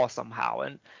the ball somehow.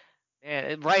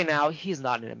 And right now he's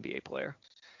not an NBA player.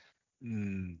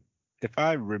 Mm. If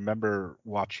I remember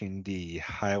watching the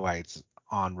highlights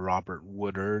on Robert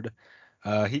Woodard,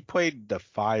 he played the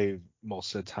five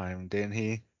most of the time, didn't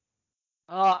he?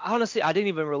 Honestly, I didn't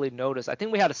even really notice. I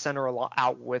think we had a center a lot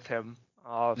out with him.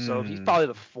 So he's Mm. probably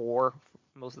the four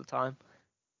most of the time.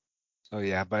 So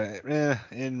yeah, but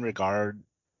in regard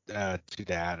to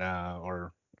that,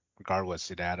 or regardless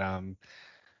to that,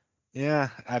 yeah,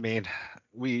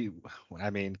 we, I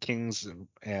mean, Kings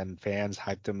and fans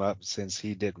hyped him up since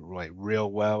he did like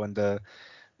real well in the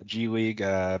G League,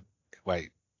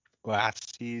 like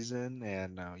last season,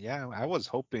 and yeah, I was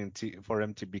hoping for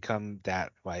him to become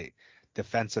that like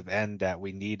defensive end that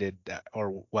we needed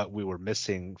or what we were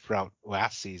missing throughout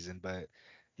last season, but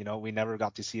we never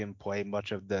got to see him play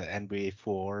much of the NBA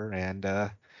floor, and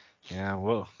yeah,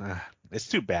 well, it's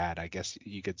too bad, I guess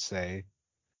you could say.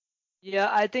 Yeah,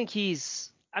 I think he's.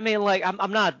 I mean, like,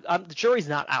 I'm not. The jury's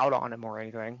not out on him or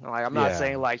anything. Like, I'm not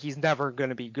saying Yeah. like he's never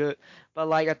gonna be good, but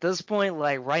like at this point,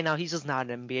 like right now, he's just not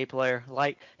an NBA player.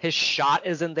 Like, his shot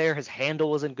isn't there. His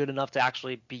handle isn't good enough to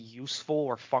actually be useful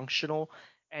or functional.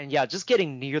 And yeah, just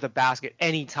getting near the basket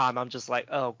anytime, I'm just like,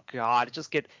 oh god,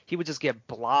 he would just get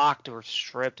blocked or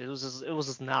stripped. It was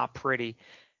just not pretty.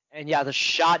 And yeah, the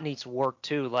shot needs work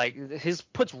too. Like his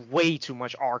puts way too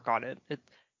much arc on it. It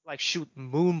like shoot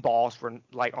moon balls for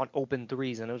like on open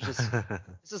threes, and it was just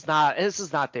this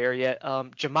is not there yet.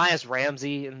 Jemias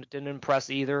Ramsey didn't impress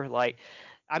either. Like,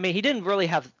 I mean, he didn't really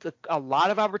have a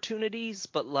lot of opportunities,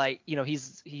 but like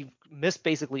he missed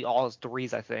basically all his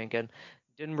threes, I think, and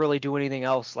didn't really do anything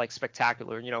else like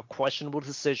spectacular. Questionable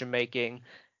decision making,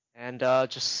 and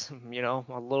just a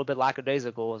little bit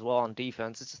lackadaisical as well on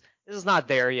defense. This is not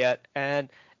there yet, and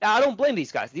I don't blame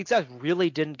these guys. These guys really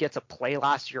didn't get to play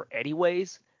last year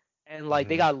anyways, and like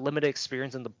they Hmm. got limited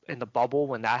experience in the bubble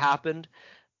when that happened,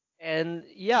 and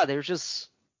yeah, they're just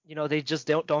they just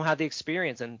don't have the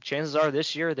experience, and chances are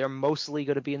this year they're mostly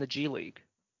going to be in the G League.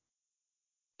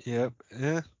 Yep.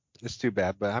 Yeah, it's too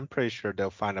bad, but I'm pretty sure they'll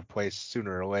find a place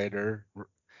sooner or later.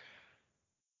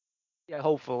 Yeah,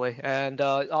 hopefully. And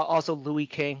also Louis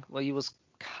King, well, he was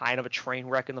kind of a train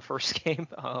wreck in the first game.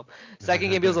 Second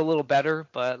game he was a little better,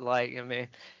 but like I mean,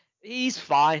 he's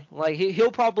fine. Like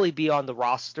he'll probably be on the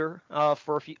roster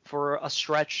for a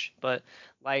stretch, but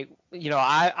like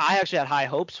I actually had high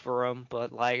hopes for him,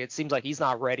 but like it seems like he's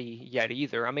not ready yet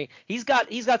either. I mean, he's got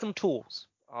some tools.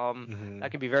 Hmm.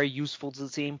 That can be very useful to the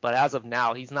team, but as of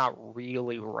now, he's not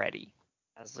really ready.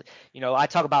 As I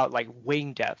talk about like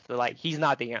wing depth. Like he's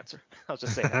not the answer. I'll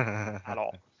just say that at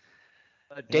all.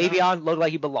 Yeah. Davion looked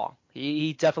like he belonged.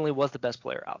 He definitely was the best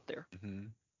player out there. Hmm.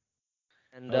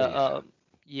 And Oh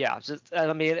yeah. yeah, just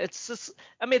I mean, it's just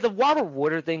I mean the Robert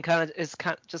Woodard thing kind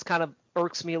of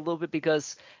irks me a little bit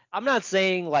because I'm not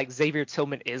saying like Xavier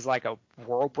Tillman is like a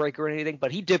world breaker or anything,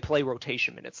 but he did play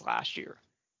rotation minutes last year,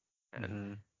 and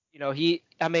Hmm.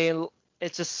 I mean,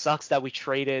 it just sucks that we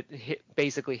traded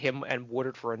basically him and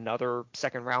Woodard for another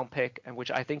second round pick, and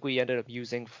which I think we ended up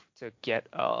using to get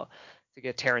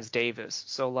Terrence Davis.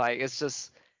 So like it's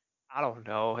just I don't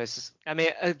know. It's just, I mean,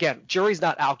 again, jury's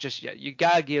not out just yet. You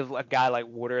gotta give a guy like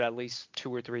Woodard at least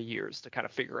 2 or 3 years to kind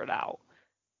of figure it out.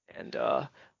 And well,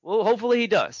 hopefully he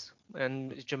does.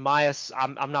 And Jemias,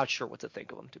 I'm not sure what to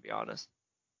think of him to be honest.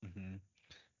 Hmm.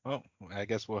 Well, I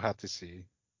guess we'll have to see.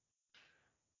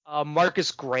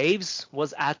 Marcus Graves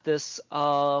was at this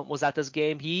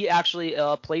game. He actually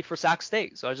played for Sac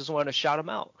State, so I just wanted to shout him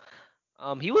out.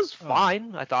 He was Oh.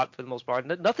 fine, I thought for the most part.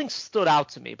 Nothing stood out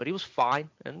to me, but he was fine.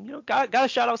 And got to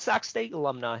shout out Sac State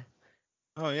alumni.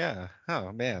 Oh yeah.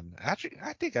 Oh man. Actually,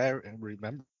 I think I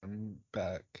remember him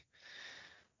back.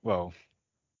 Well,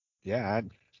 yeah,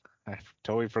 I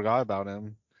totally forgot about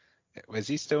him. Was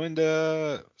he still in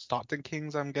the Stockton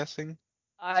Kings, I'm guessing?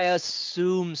 I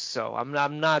assume so.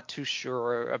 I'm not too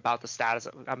sure about the status.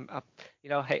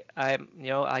 Hey,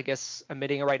 I guess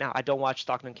admitting it right now. I don't watch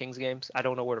Stockton Kings games. I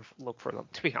don't know where to look for them,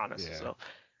 to be honest. Yeah. So,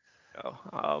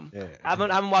 Yeah. I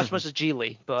haven't watched much of G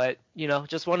League, but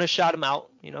just want to shout him out.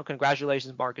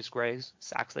 Congratulations, Marcus Graves,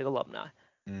 Sac State alumni.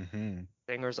 Hmm.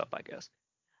 Fingers up, I guess.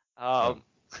 Oh.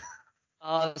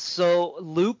 Um, so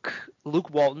Luke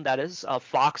Walton, that is,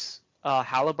 Fox,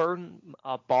 Halliburton,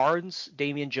 Barnes,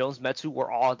 Damian Jones, Metsu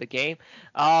were all at the game.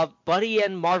 Buddy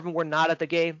and Marvin were not at the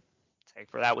game. Take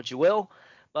for that what you will.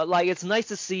 But like it's nice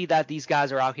to see that these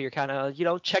guys are out here kind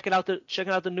of, checking out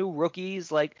the new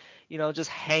rookies, like, just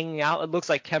hanging out. It looks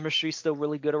like chemistry's still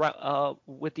really good around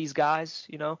with these guys.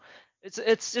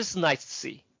 It's just nice to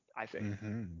see, I think.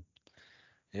 Hmm.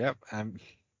 Yep.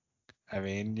 I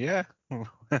mean, yeah.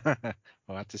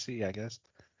 We'll have to see, I guess.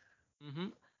 hmm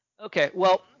Okay,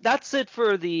 well, that's it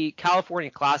for the California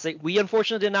Classic. We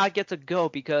unfortunately did not get to go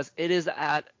because it is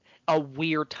at a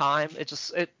weird time.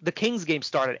 The Kings game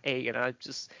started at 8, and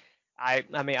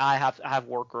I mean, I have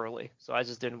work early, so I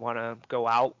just didn't want to go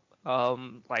out,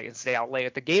 like and stay out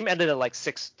late. The game ended at like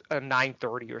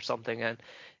 9:30 or something, and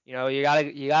you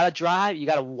gotta drive, you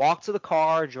gotta walk to the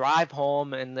car, drive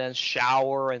home, and then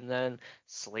shower, and then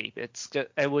sleep.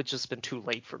 It would just been too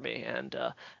late for me, and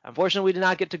unfortunately, we did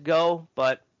not get to go.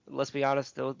 But let's be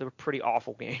honest, they were pretty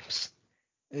awful games.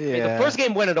 I mean, the first Yeah.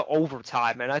 game went into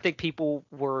overtime, and I think people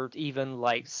were even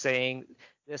like saying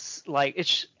this, like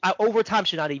overtime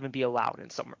should not even be allowed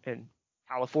in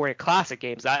California Classic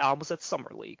games. I almost said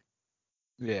summer league.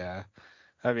 Yeah.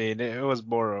 I mean, it was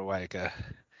more of like a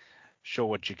show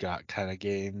what you got kind of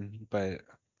game, but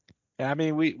yeah, I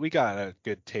mean, we got a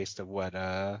good taste of what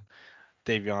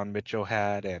Davion Mitchell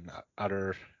had and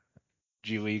other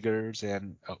G Leaguers,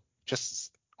 and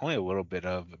just only a little bit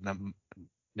of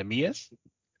Namias.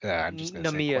 I'm just gonna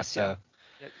say Namias, yeah,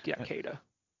 Quetta, yeah, Keita.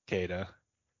 Keita.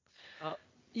 Uh,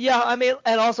 yeah, I mean,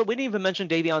 and also we didn't even mention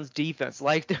Davion's defense.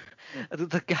 Like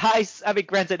the guys, I mean,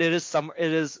 granted, it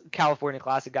is California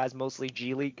Classic guys, mostly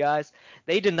G League guys.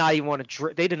 They did not want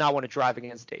to drive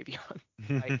against Davion.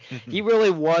 Like he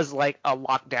really was like a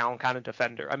lockdown kind of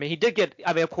defender. I mean, he did get.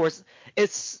 I mean, of course,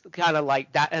 it's kind of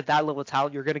like that at that level of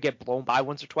talent, you're gonna get blown by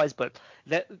once or twice, but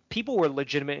that people were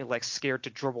legitimately like scared to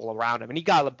dribble around him, and he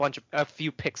got a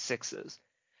few pick sixes.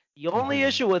 The only Hmm.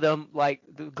 issue with him, like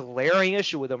the glaring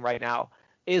issue with him right now,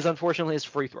 is unfortunately his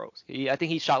free throws. I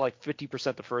think he shot like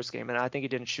 50% the first game, and I think he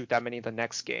didn't shoot that many the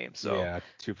next game. So, Yeah,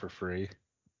 two for free.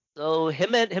 so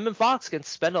him and Fox can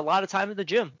spend a lot of time in the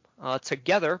gym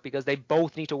together because they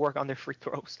both need to work on their free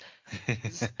throws.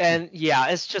 And yeah,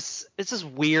 it's just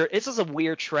weird. It's just a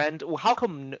weird trend. How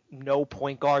come no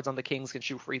point guards on the Kings can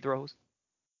shoot free throws?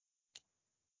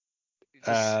 It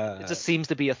just uh, seems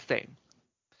to be a thing.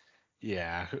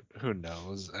 yeah, who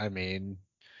knows? I mean,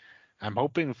 I'm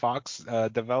hoping Fox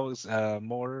develops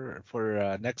more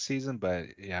for next season, but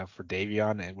yeah, for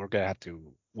Davion, and we're gonna have to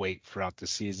wait throughout the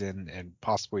season and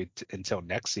possibly until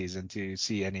next season to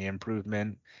see any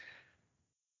improvement.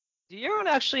 De'Aaron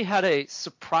actually had a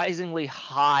surprisingly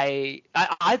high.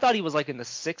 I thought he was like in the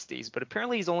 60s, but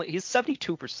apparently he's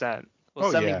 72%, well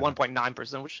Oh yeah.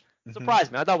 71.9%, which Hmm.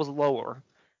 surprised me. I thought it was lower.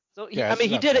 So Yeah, I it's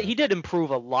mean, not bad. he did improve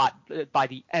a lot by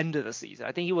the end of the season.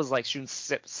 I think he was like shooting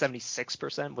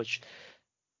 76%, which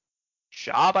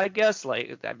job, I guess.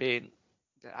 Like, I mean,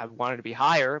 I wanted to be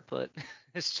higher, but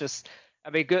it's just, I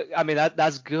mean, good. I mean,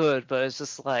 that's good, but it's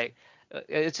just like,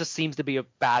 it just seems to be a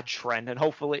bad trend, and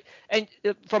hopefully, and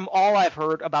from all I've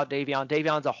heard about Davion,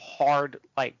 Davion's a hard,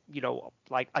 like,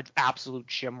 like an absolute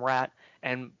gym rat,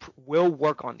 and will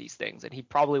work on these things, and he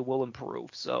probably will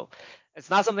improve. So, it's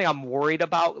not something I'm worried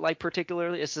about, like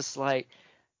particularly. It's just like,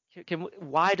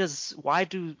 why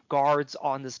do guards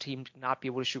on this team not be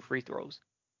able to shoot free throws?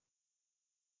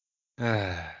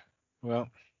 Well,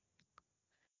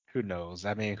 who knows?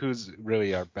 I mean, who's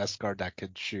really our best guard that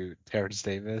could shoot? Terrence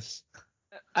Davis?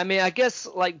 I mean, I guess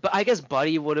but I guess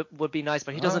Buddy would be nice,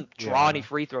 but he doesn't draw any Yeah.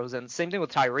 free throws. And same thing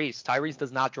with Tyrese. Tyrese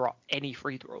does not draw any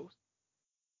free throws.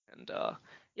 And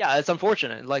yeah, it's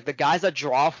unfortunate. Like the guys that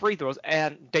draw free throws,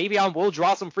 and Davion will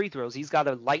draw some free throws. He's got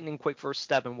a lightning quick first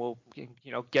step and will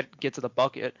get to the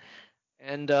bucket.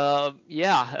 And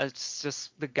yeah, it's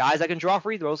just the guys that can draw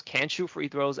free throws can't shoot free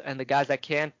throws, and the guys that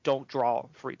can't don't draw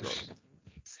free throws.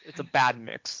 It's a bad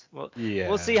mix. Well, Yeah.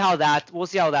 we'll see how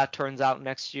that turns out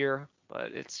next year.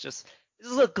 But it's just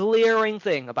this is a glaring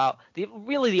thing about the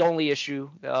only issue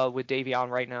with Davion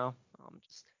right now.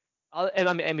 And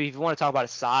I mean, if you want to talk about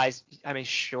his size, I mean,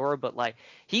 sure, but like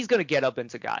he's gonna get up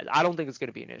into guys. I don't think it's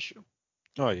gonna be an issue.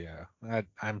 Oh yeah.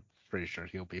 I'm pretty sure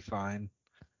he'll be fine.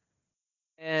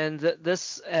 And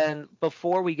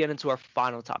before we get into our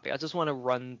final topic, I just want to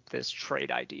run this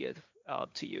trade idea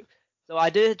to you. So I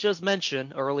did just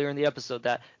mention earlier in the episode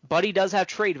that Buddy does have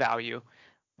trade value,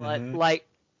 but Hmm. like,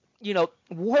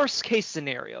 worst case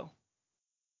scenario,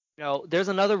 there's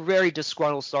another very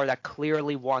disgruntled star that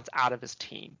clearly wants out of his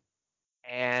team.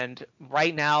 And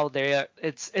right now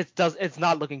it's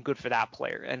not looking good for that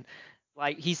player. And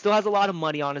like he still has a lot of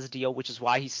money on his deal, which is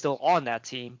why he's still on that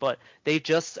team. But they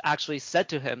just actually said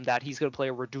to him that he's going to play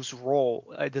a reduced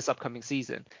role this upcoming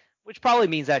season, which probably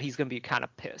means that he's going to be kind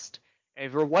of pissed. And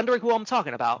if you're wondering who I'm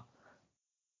talking about,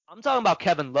 I'm talking about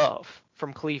Kevin Love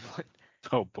from Cleveland.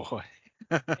 Oh boy.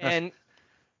 And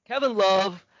Kevin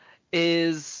Love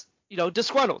is,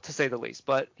 disgruntled to say the least,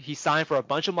 but he signed for a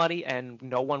bunch of money and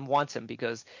no one wants him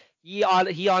because he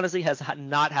honestly has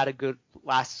not had a good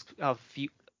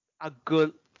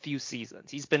few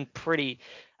seasons. He's been pretty.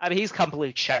 I mean, he's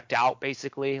completely checked out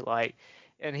basically, like,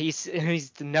 and he's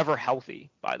never healthy,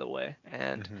 by the way.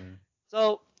 And Hmm.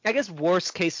 so I guess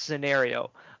worst case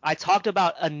scenario, I talked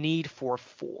about a need for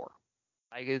four.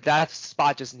 Like that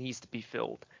spot just needs to be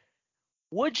filled.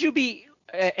 Would you be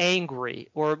angry,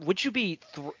 or would you be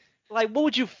like, what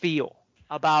would you feel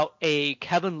about a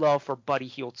Kevin Love for Buddy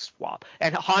Hield swap?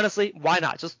 And honestly, why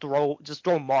not just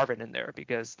throw Marvin in there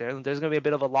because there's gonna be a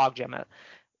bit of a logjam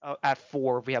at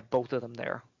four if we have both of them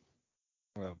there.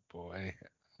 Oh boy.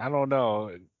 I don't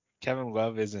know. Kevin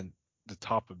Love isn't the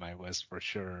top of my list for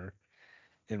sure,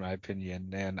 in my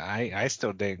opinion. And I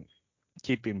still think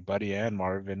keeping Buddy and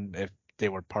Marvin, if they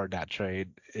were part of that trade,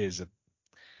 is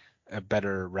a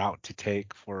better route to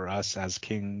take for us as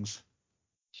Kings.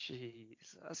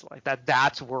 Jesus, like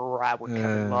that's where we're at with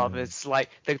Kevin Love. Uh, It's like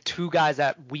the two guys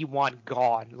that we want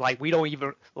gone. Like we don't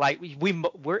even like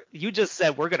we're you just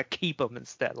said we're gonna keep him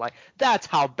instead. Like that's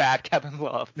how bad Kevin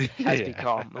Love has yeah.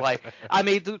 become. Like I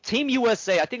mean, the Team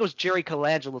USA, I think it was Jerry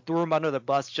Colangelo threw him under the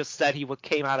bus. Just said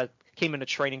came into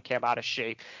training camp out of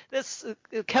shape. This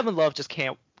Kevin Love just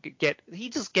can't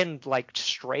he's just getting like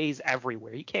strays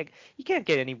everywhere. He can't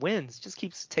get any wins. Just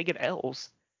keeps taking L's.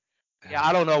 Yeah,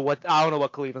 I don't know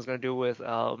what Cleveland's gonna do with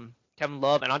Kevin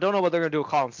Love, and I don't know what they're gonna do with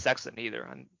Colin Sexton either.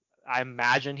 And I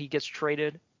imagine he gets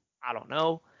traded. I don't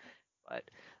know, but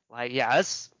like yeah,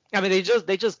 I mean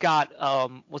they just got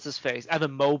what's his face,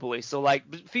 Evan Mobley. So like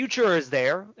future is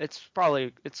there. It's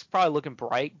probably looking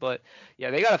bright, but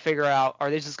yeah, they gotta figure out, are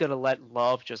they just gonna let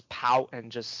Love just pout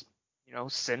and just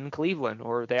sit in Cleveland,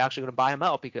 or are they actually gonna buy him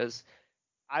out? Because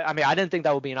I mean I didn't think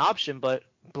that would be an option, but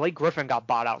Blake Griffin got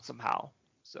bought out somehow.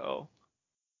 So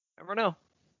never know.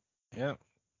 Yeah.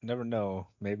 Never know.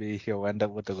 Maybe he'll end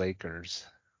up with the Lakers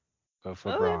with Oh,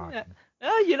 LeBron.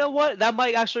 yeah. You know what? That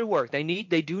might actually work. They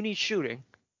do need shooting,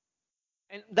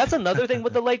 and that's another thing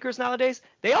with the Lakers nowadays.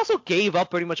 They also gave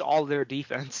up pretty much all of their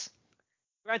defense.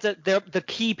 Granted, the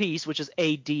key piece, which is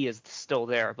AD, is still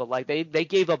there, but like they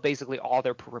gave up basically all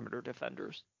their perimeter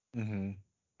defenders. Hmm.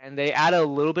 And they added a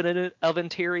little bit of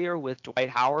interior with Dwight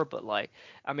Howard, but like,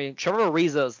 I mean, Trevor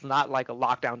Ariza is not like a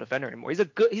lockdown defender anymore.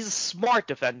 He's a smart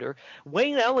defender.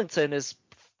 Wayne Ellington is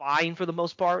fine for the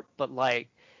most part, but like,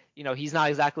 he's not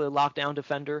exactly a lockdown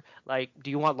defender. Like,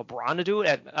 do you want LeBron to do it?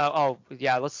 And, oh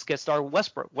yeah, let's get started with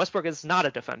Westbrook. Westbrook is not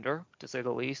a defender, to say the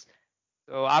least.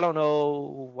 So I don't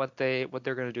know what they're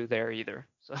gonna do there either.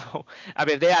 So, I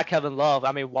mean, if they had Kevin Love,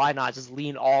 I mean, why not just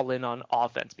lean all in on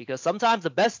offense? Because sometimes the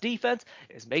best defense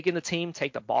is making the team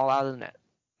take the ball out of the net.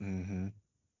 Hmm.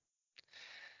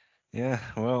 Yeah,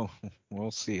 well,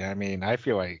 we'll see. I mean, I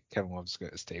feel like Kevin Love's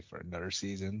gonna stay for another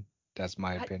season. That's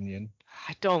my I, opinion.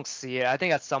 I don't see it. I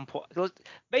think at some point,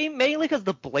 mainly because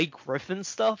the Blake Griffin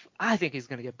stuff, I think he's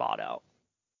going to get bought out.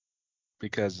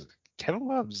 Because Kevin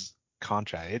Love's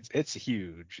contract, it's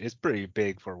huge. It's pretty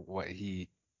big for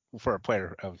for a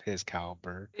player of his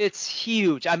caliber. It's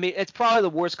huge. I mean, it's probably the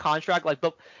worst contract.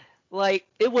 Like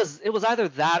it was either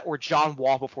that or John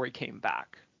Wall before he came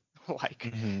back.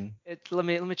 Like Hmm. let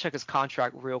me check his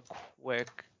contract real quick.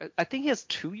 I think he has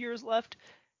 2 years left.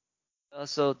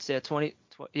 So it's, yeah, 20,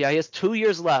 yeah, he has 2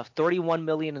 years left. 31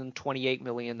 million and 28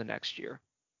 million the next year.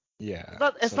 It's Yeah.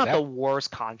 not it's So not the that,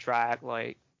 worst contract.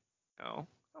 Like, no,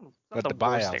 it's not but the the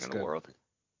worst thing buyout's in the good. world.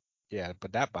 Yeah,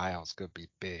 but that buyout's gonna be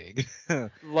big.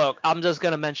 Look, I'm just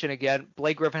gonna mention again.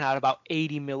 Blake Griffin had about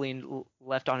 80 million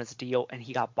left on his deal, and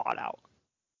he got bought out.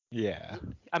 Yeah.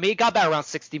 I mean, he got back around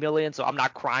 60 million, so I'm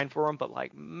not crying for him. But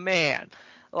like, man,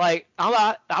 like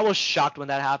I was shocked when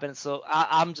that happened. So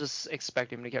I'm just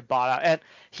expecting him to get bought out, and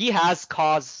he has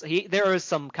caused there is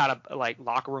some kind of like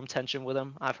locker room tension with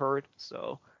him. I've heard,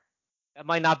 so it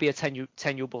might not be a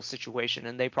tenable situation,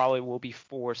 and they probably will be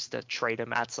forced to trade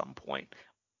him at some point.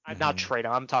 I'm not Hmm. trade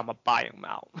him. I'm talking about buying him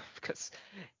out because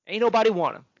ain't nobody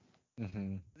want him.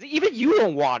 Hmm. Even you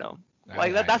don't want him.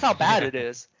 Like that's how bad Yeah. it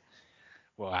is.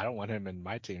 Well, I don't want him in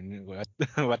my team.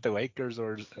 What the Lakers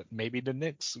or maybe the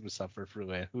Knicks would suffer for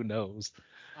that. Who knows?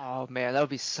 Oh man, that would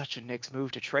be such a Knicks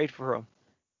move to trade for him.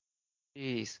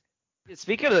 Jeez.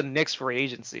 Speaking of the Knicks free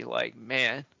agency, like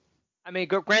man, I mean,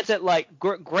 granted, like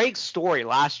Greg's story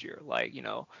last year, like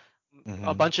a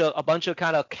Hmm. bunch of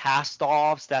kind of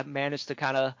cast-offs that managed to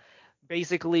kind of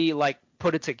basically like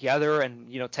put it together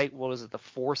and take what was it, the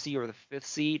 4th seed or the 5th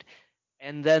seed,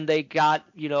 and then they got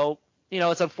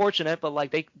it's unfortunate, but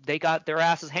like they got their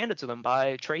asses handed to them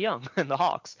by Trae Young and the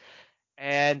Hawks,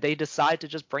 and they decide to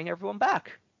just bring everyone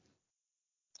back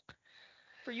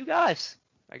for you guys,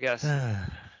 I guess.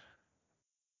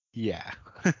 Yeah.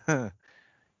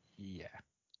 Yeah.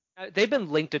 They've been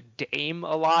linked to Dame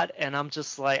a lot, and I'm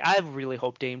just like, I really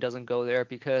hope Dame doesn't go there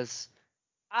because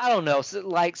I don't know. So,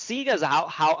 like, seeing as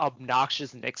how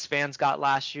obnoxious Knicks fans got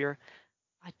last year,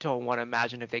 I don't want to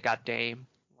imagine if they got Dame.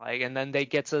 Like, and then they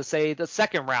get to say the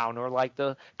second round or like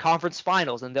the conference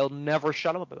finals, and they'll never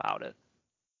shut up about it.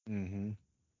 Hmm.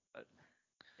 But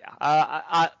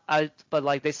yeah, but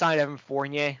like they signed Evan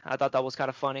Fournier. I thought that was kind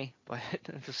of funny, but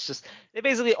it was just they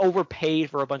basically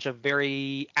overpaid for a bunch of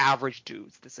very average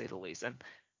dudes, to say the least. And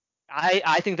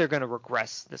I think they're going to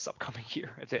regress this upcoming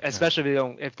year, especially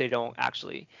if they don't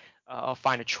actually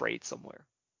find a trade somewhere.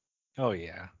 Oh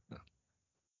yeah.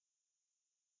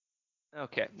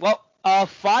 Okay, well,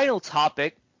 final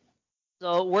topic.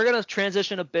 So we're gonna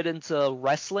transition a bit into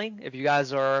wrestling. If you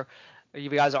guys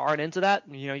aren't into that,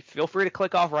 feel free to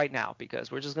click off right now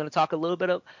because we're just gonna talk a little bit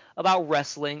about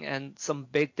wrestling and some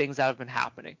big things that have been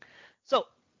happening. So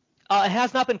it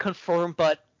has not been confirmed,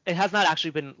 but it has not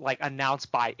actually been like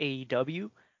announced by AEW.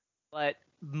 But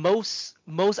most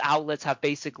outlets have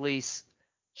basically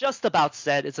just about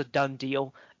said it's a done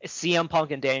deal. CM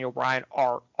Punk and Daniel Bryan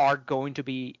are going to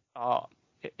be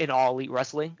in All Elite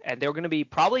Wrestling, and they're going to be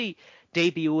probably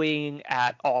debuting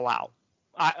at All Out.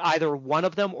 Either one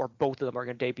of them or both of them are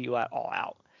going to debut at All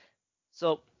Out.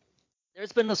 So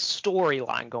there's been a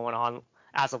storyline going on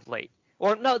as of late,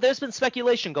 or no, there's been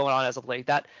speculation going on as of late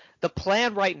that the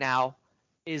plan right now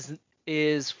is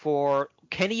is for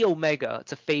Kenny Omega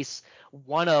to face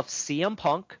one of CM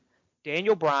Punk,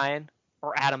 Daniel Bryan,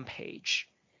 or Adam Page.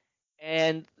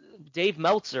 And Dave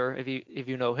Meltzer, if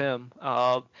you know him,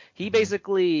 he Hmm.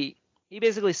 basically he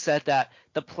basically said that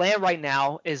the plan right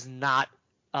now is not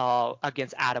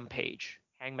against Adam Page,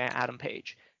 Hangman Adam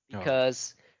Page, Oh.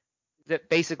 because that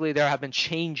basically there have been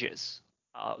changes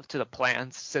to the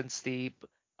plans since the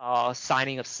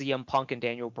signing of CM Punk and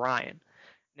Daniel Bryan.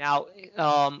 Now,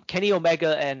 Kenny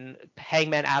Omega and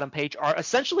Hangman Adam Page are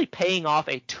essentially paying off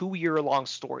a 2-year-long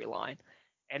storyline,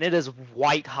 and it is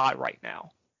white hot right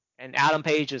now. And Adam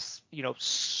Page is,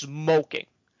 smoking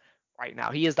right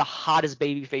now. He is the hottest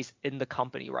babyface in the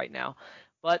company right now.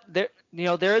 But there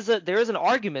is an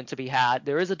argument to be had.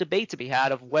 There is a debate to be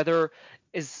had of whether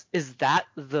is that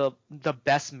the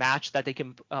best match that they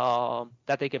can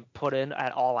put in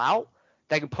at All Out,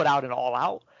 that can put out an All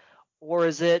Out, or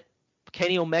is it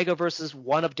Kenny Omega versus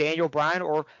one of Daniel Bryan,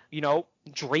 or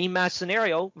dream match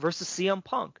scenario versus CM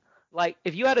Punk? Like,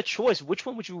 if you had a choice, which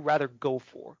one would you rather go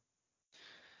for?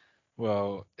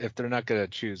 Well, if they're not gonna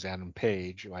choose Adam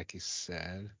Page, like you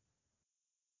said,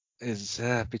 is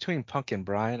between Punk and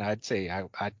Bryan, I'd say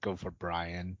I'd go for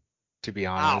Bryan, to be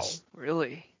Wow, honest.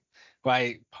 really?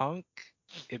 Like Punk,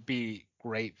 it'd be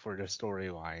great for the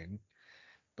storyline,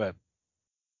 but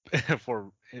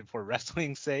for for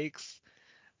wrestling sakes,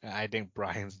 I think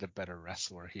Bryan's the better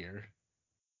wrestler here.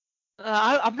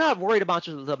 I'm not worried about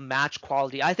just the match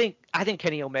quality. I think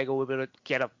Kenny Omega would be able to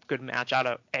get a good match out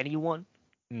of anyone.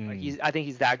 Hmm. I think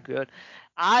he's that good.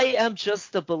 I am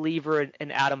just a believer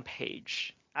in Adam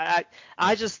Page. I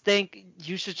Okay. just think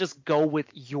you should just go with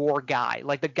your guy,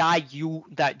 like the guy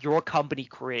that your company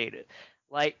created.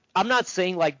 Like I'm not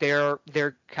saying like they're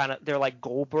like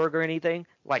Goldberg or anything,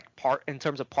 like part in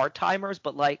terms of part timers,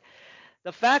 but like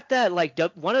the fact that like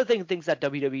one of the things that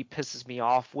WWE pisses me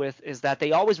off with is that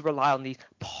they always rely on these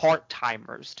part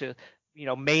timers to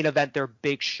main event their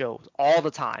big shows all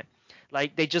the time.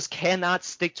 Like they just cannot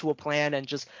stick to a plan and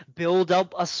just build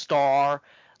up a star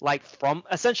like from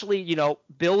essentially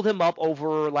build him up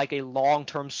over like a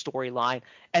long-term storyline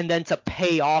and then to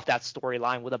pay off that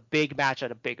storyline with a big match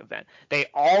at a big event. They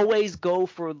always go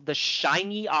for the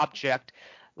shiny object,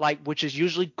 like which is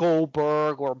usually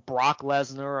Goldberg or Brock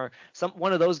Lesnar or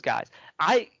one of those guys.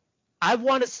 I I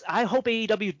hope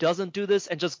AEW doesn't do this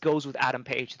and just goes with Adam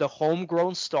Page, the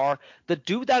homegrown star, the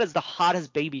dude that is the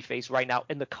hottest babyface right now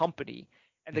in the company,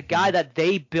 and the guy Hmm. that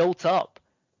they built up.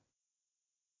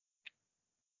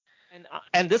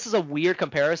 And this is a weird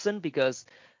comparison because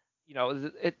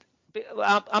it.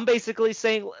 I'm basically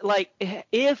saying like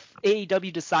if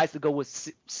AEW decides to go with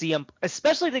CM,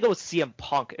 especially if they go with CM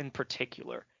Punk in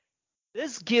particular,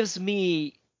 this gives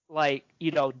me like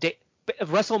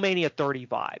WrestleMania 30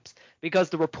 vibes because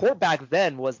the report back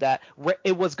then was that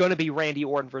it was going to be Randy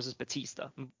Orton versus Batista.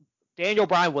 Daniel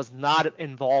Bryan was not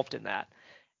involved in that.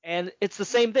 And it's the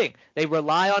same thing. They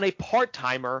rely on a part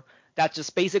timer that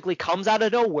just basically comes out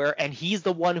of nowhere, and he's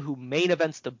the one who main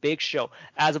events the big show,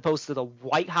 as opposed to the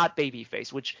white hot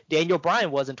babyface, which Daniel Bryan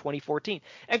was in 2014.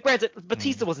 And granted,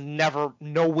 Batista Hmm. was never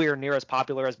nowhere near as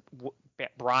popular as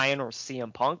Bryan or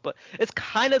CM Punk, but it's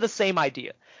kind of the same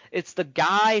idea. It's the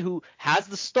guy who has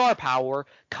the star power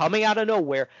coming out of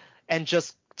nowhere and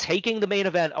just taking the main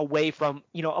event away from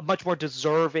a much more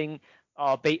deserving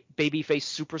babyface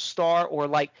superstar or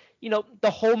like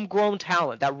the homegrown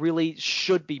talent that really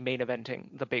should be main eventing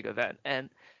the big event. And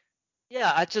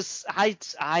yeah, I just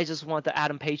want the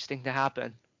Adam Page thing to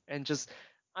happen and just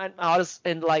I'm honest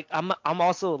and like I'm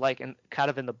also like kind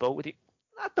of in the boat with you.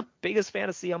 Not the biggest fan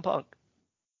of CM Punk,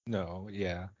 No,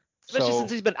 yeah. especially since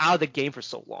So, he's been out of the game for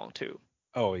so long too.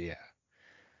 oh yeah.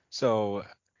 So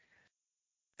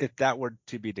if that were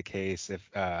to be the case, if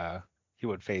he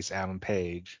would face Adam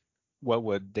Page, what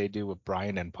would they do with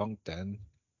Bryan and Punk then?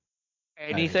 I,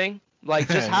 Anything.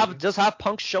 Like I just have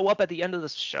Punk show up at the end of the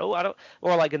show. I don't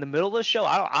or like in the middle of the show.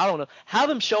 I don't know. Have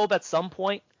him show up at some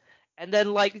point, and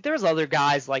then like there's other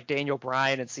guys like Daniel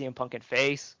Bryan and CM Punk and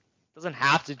face. Doesn't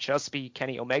have to just be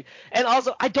Kenny Omega. And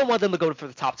also, I don't want them to go for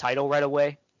the top title right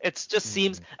away. It just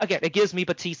seems mm, again, it gives me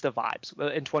Batista vibes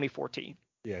in 2014.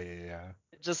 yeah, yeah, yeah.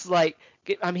 Just like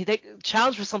I mean, they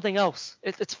challenge for something else.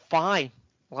 It's fine.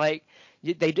 Like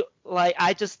they do. Like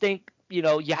I just think you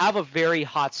have a very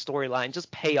hot storyline.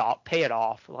 Just pay it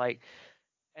off. Like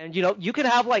and you could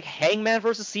have like Hangman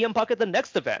versus CM Punk at the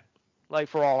next event. Like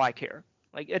for all I care.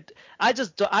 Like I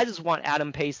just want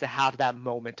Adam Page to have that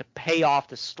moment to pay off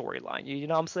the storyline. You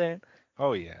know what I'm saying?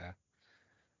 Oh yeah.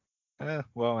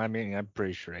 Well, I mean, I'm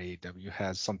pretty sure AEW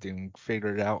has something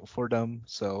figured out for them.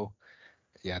 So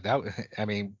yeah, I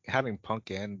mean, having Punk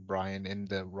and Bryan in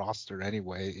the roster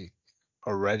anyway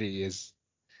already is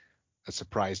a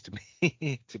surprise to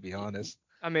me, to be honest.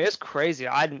 I mean, it's crazy.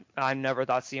 I never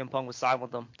thought CM Punk would sign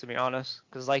with them, to be honest,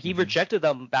 because like he Hmm. rejected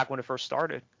them back when it first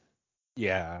started.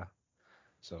 Yeah.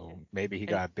 So maybe he And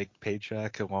got a big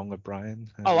paycheck along with Bryan.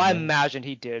 oh, Who I knows? imagine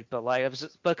he did, but like it was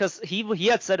just because he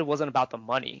had said it wasn't about the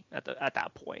money at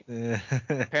that point.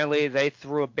 Apparently, they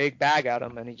threw a big bag at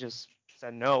him, and he just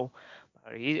said no.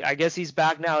 I guess he's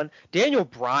back now. And Daniel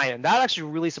Bryan, that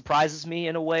actually really surprises me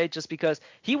in a way, just because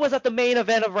he was at the main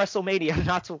event of WrestleMania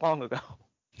not too long ago.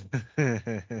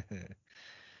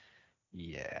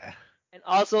 Yeah. And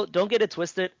also, don't get it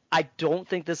twisted. I don't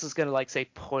think this is gonna like say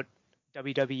put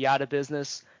WWE out of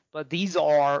business, but these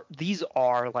are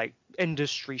like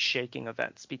industry shaking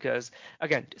events because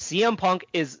again, CM Punk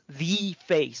is the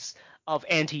face of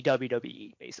anti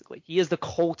WWE basically. He is the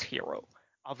cult hero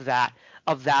of that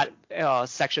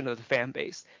section of the fan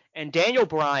base. And Daniel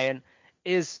Bryan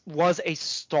was a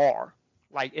star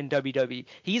like in WWE.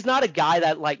 He's not a guy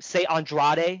that like say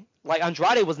Andrade. like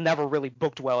Andrade was never really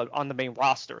booked well on the main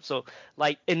roster. So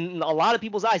like in a lot of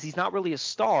people's eyes, he's not really a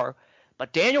star.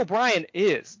 But Daniel Bryan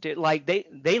is. Like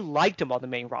they liked him on the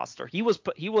main roster. He was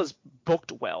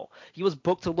booked well. He was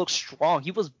booked to look strong.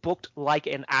 He was booked like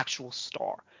an actual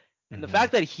star. And the Hmm.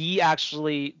 fact that he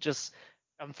actually just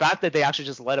the fact that they actually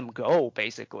just let him go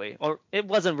basically, or it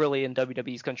wasn't really in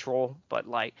WWE's control, but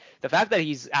like the fact that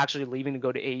he's actually leaving to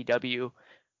go to AEW,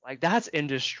 like that's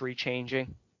industry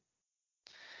changing.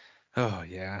 Oh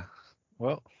yeah.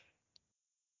 Well,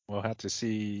 we'll have to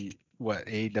see what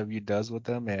AEW does with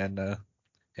them, and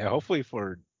yeah, hopefully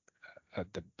for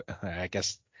the I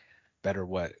guess better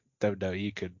what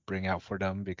WWE could bring out for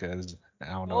them because I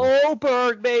don't know.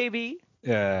 Goldberg, baby.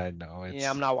 No, Yeah,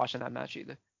 I'm not watching that match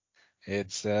either.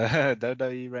 it's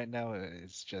WWE right now.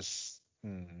 It's just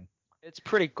It's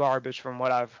pretty garbage from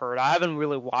what I've heard. I haven't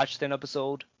really watched an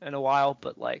episode in a while,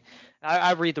 but like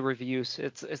I read the reviews.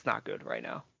 It's not good right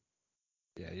now.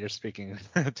 yeah. You're speaking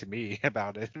to me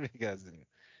about it because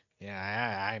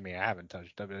yeah, I mean I haven't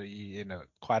touched WWE in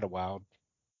quite a while.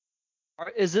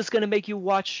 Is this gonna make you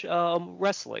watch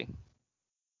wrestling?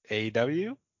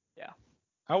 AEW, Yeah.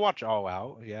 I'll watch All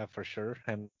Out, yeah, for sure,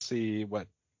 and see what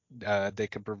they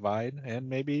can provide, and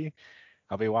maybe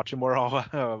I'll be watching more all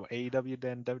AEW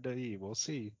than WWE. We'll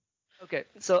see. Okay,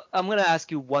 so I'm gonna ask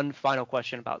you one final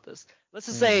question about this. Let's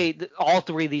just Hmm. say that all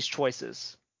three of these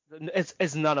choices,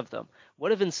 it's none of them.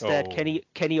 What if instead Oh,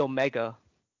 Kenny Omega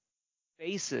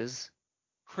faces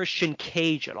Christian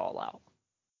Cage at All Out?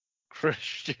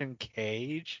 Christian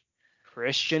Cage.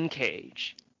 Christian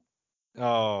Cage.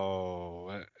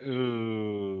 Oh,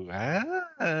 ooh,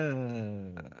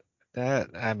 that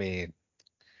I mean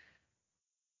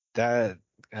that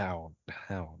I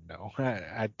don't know.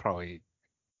 I'd probably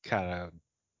kind of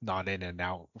not in and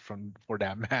out from for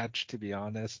that match, to be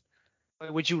honest.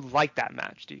 Would you like that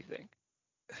match? Do you think?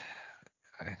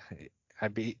 I,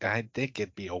 I think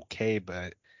it'd be okay,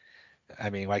 but I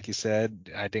mean, like you said,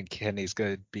 I think Kenny's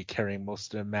gonna be carrying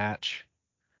most of the match.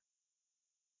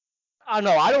 Oh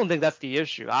no, I don't think that's the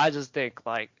issue. I just think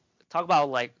talk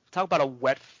about a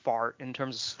wet fart in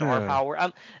terms of star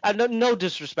power. No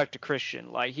disrespect to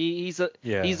Christian, like he's a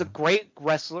Yeah. great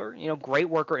wrestler, great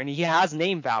worker, and he has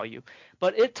name value.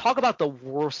 But talk about the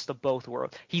worst of both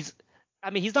worlds. I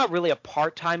mean, he's not really a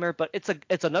part timer, but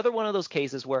it's another one of those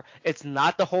cases where it's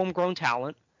not the homegrown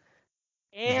talent,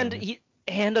 and Hmm.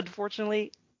 and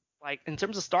unfortunately, like in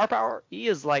terms of star power, he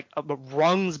is like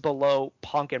rungs below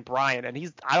Punk and Bryan,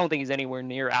 and I don't think he's anywhere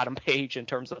near Adam Page in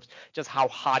terms of just how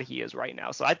hot he is right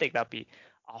now. So I think that'd be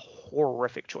a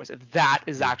horrific choice if that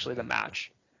is actually the Yeah.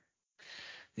 match.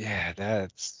 Yeah,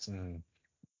 that's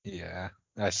yeah,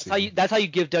 I That's how you see. that's how you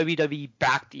give WWE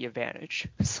back the advantage.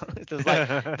 So it's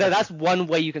like that's one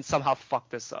way you can somehow fuck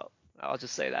this up. I'll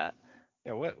just say that.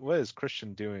 Yeah, what is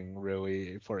Christian doing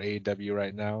really for AEW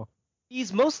right now?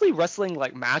 He's mostly wrestling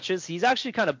like matches. He's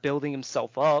actually kind of building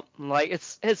himself up. Like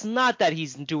it's not that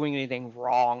he's doing anything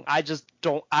wrong. I just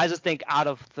think out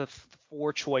of the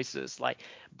four choices, like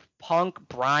Punk,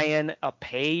 Bryan, a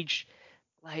Page,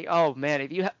 like oh man,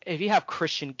 if you have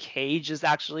Christian Cage is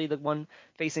actually the one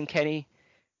facing Kenny,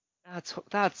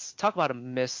 that's talk about a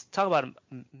miss. Talk about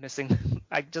missing.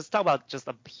 I just talk about just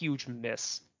a huge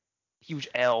miss, huge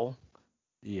L,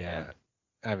 man. Yeah,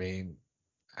 I mean,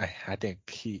 I think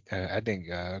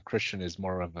Christian is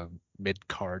more of a mid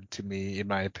card to me, in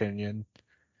my opinion.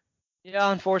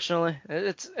 Yeah, unfortunately,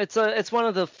 it's one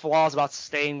of the flaws about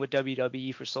staying with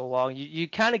WWE for so long. You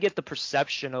kind of get the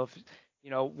perception of,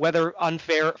 whether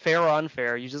fair or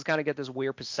unfair. You just kind of get this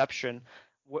weird perception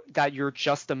that you're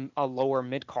just a lower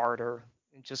mid carder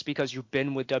just because you've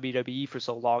been with WWE for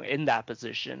so long in that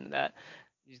position that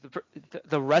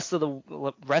the rest of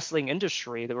the wrestling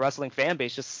industry, the wrestling fan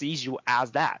base just sees you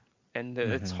as that, and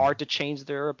it's Hmm. hard to change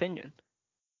their opinion.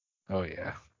 Oh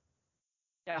yeah.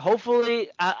 Yeah, hopefully,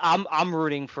 I'm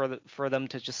rooting for them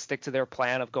to just stick to their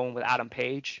plan of going with Adam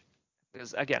Page,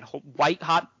 because again, white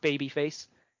hot babyface,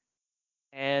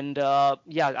 and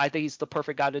yeah, I think he's the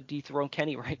perfect guy to dethrone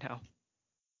Kenny right now.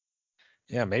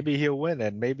 Yeah, maybe he'll win,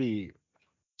 and maybe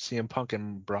CM Punk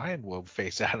and Bryan will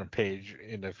face Adam Page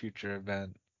in a future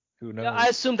event. Who Yeah, I knows?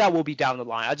 assume that will be down the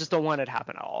line. I just don't want it to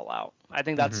happen all out. I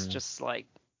think that's Hmm. just like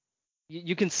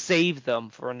you can save them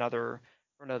for another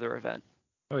event.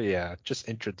 Oh yeah, just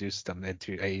introduce them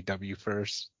into AEW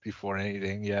first before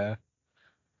anything. Yeah.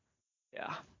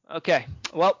 Yeah. Okay.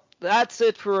 Well, that's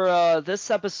it for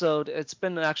this episode. It's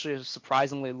been actually a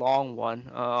surprisingly long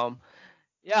one.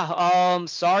 Yeah,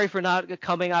 sorry for not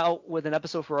coming out with an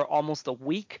episode for almost a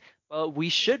week, but we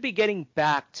should be getting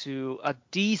back to a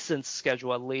decent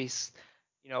schedule at least.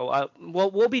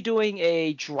 we'll be doing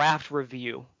a draft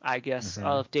review, I guess, Hmm.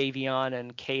 of Davion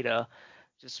and Kata,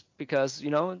 just because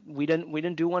we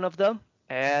didn't do one of them,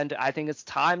 and I think it's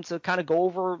time to kind of go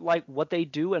over like what they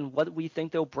do and what we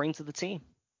think they'll bring to the team.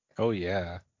 Oh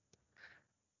yeah.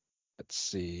 Let's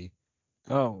see.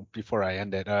 Oh, before I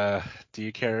end it, do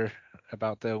you care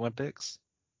about the Olympics?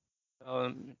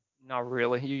 Not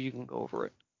really. You can go over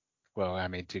it. Well, I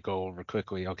mean, to go over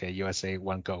quickly, okay, USA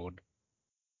won gold.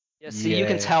 Yeah, see, you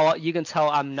can Yeah. tell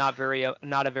I'm not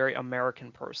a very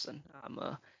American person.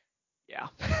 Yeah,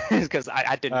 because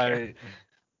I didn't care.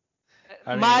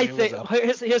 I I mean, My it was thing up.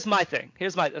 here's my thing.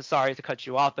 Here's my sorry to cut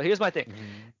you off, but here's my thing.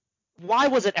 Mhm. Why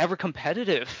was it ever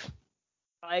competitive?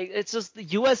 Like it's just the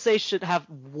USA should have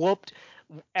whooped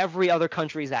every other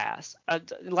country's ass.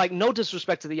 Like no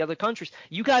disrespect to the other countries,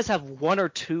 you guys have one or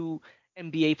two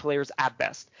NBA players at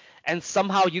best, and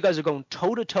somehow you guys are going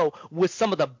toe to toe with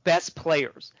some of the best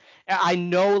players. I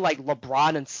know like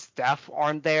LeBron and Steph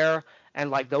aren't there,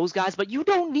 and like those guys, but you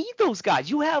don't need those guys.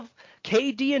 You have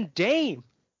KD and Dame.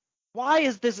 Why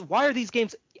is this? Why are these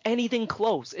games anything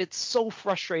close? It's so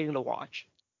frustrating to watch.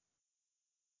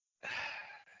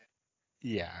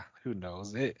 Yeah, who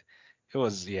knows? It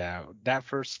was, yeah, that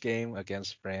first game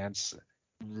against France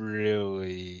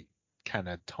really kind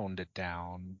of toned it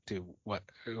down to what,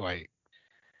 like,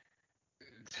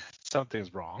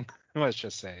 something's wrong. Let's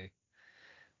just say.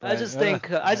 But I yeah.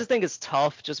 just think it's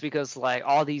tough just because like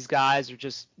all these guys are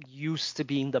just used to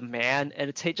being the man,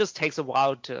 and just takes a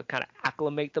while to kind of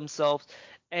acclimate themselves.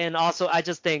 And also, I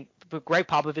just think Greg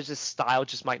Popovich's style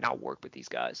just might not work with these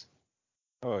guys.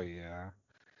 Oh yeah.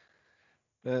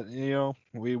 But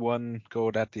we won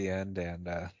gold at the end, and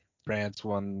France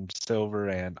won silver,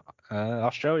 and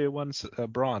Australia won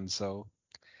bronze. So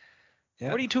yeah,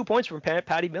 42 points from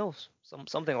Patty Mills,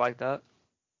 something like that.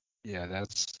 yeah,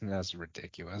 that's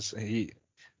ridiculous.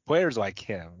 Players like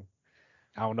him.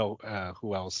 I don't know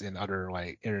who else in other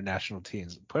like international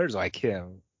teams. Players like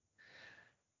him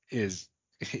is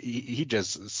he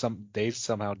just they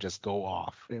somehow just go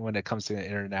off when it comes to an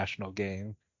international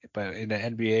game. But in the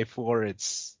NBA floor,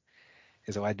 it's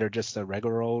like they're just a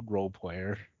regular old role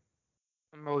player.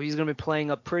 Oh, he's gonna be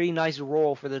playing a pretty nice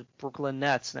role for the Brooklyn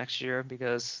Nets next year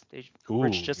because they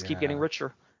rich Ooh, just keep getting yeah.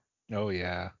 richer. Oh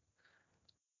yeah.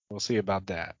 We'll see about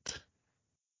that.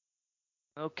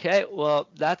 Okay, well,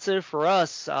 that's it for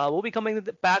us. We'll be coming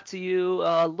back to you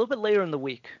a little bit later in the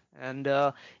week. And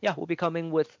yeah, we'll be coming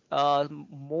with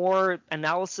more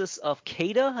analysis of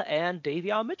Kata and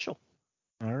Davion Mitchell.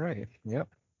 All right. Yep.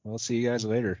 We'll see you guys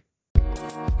later.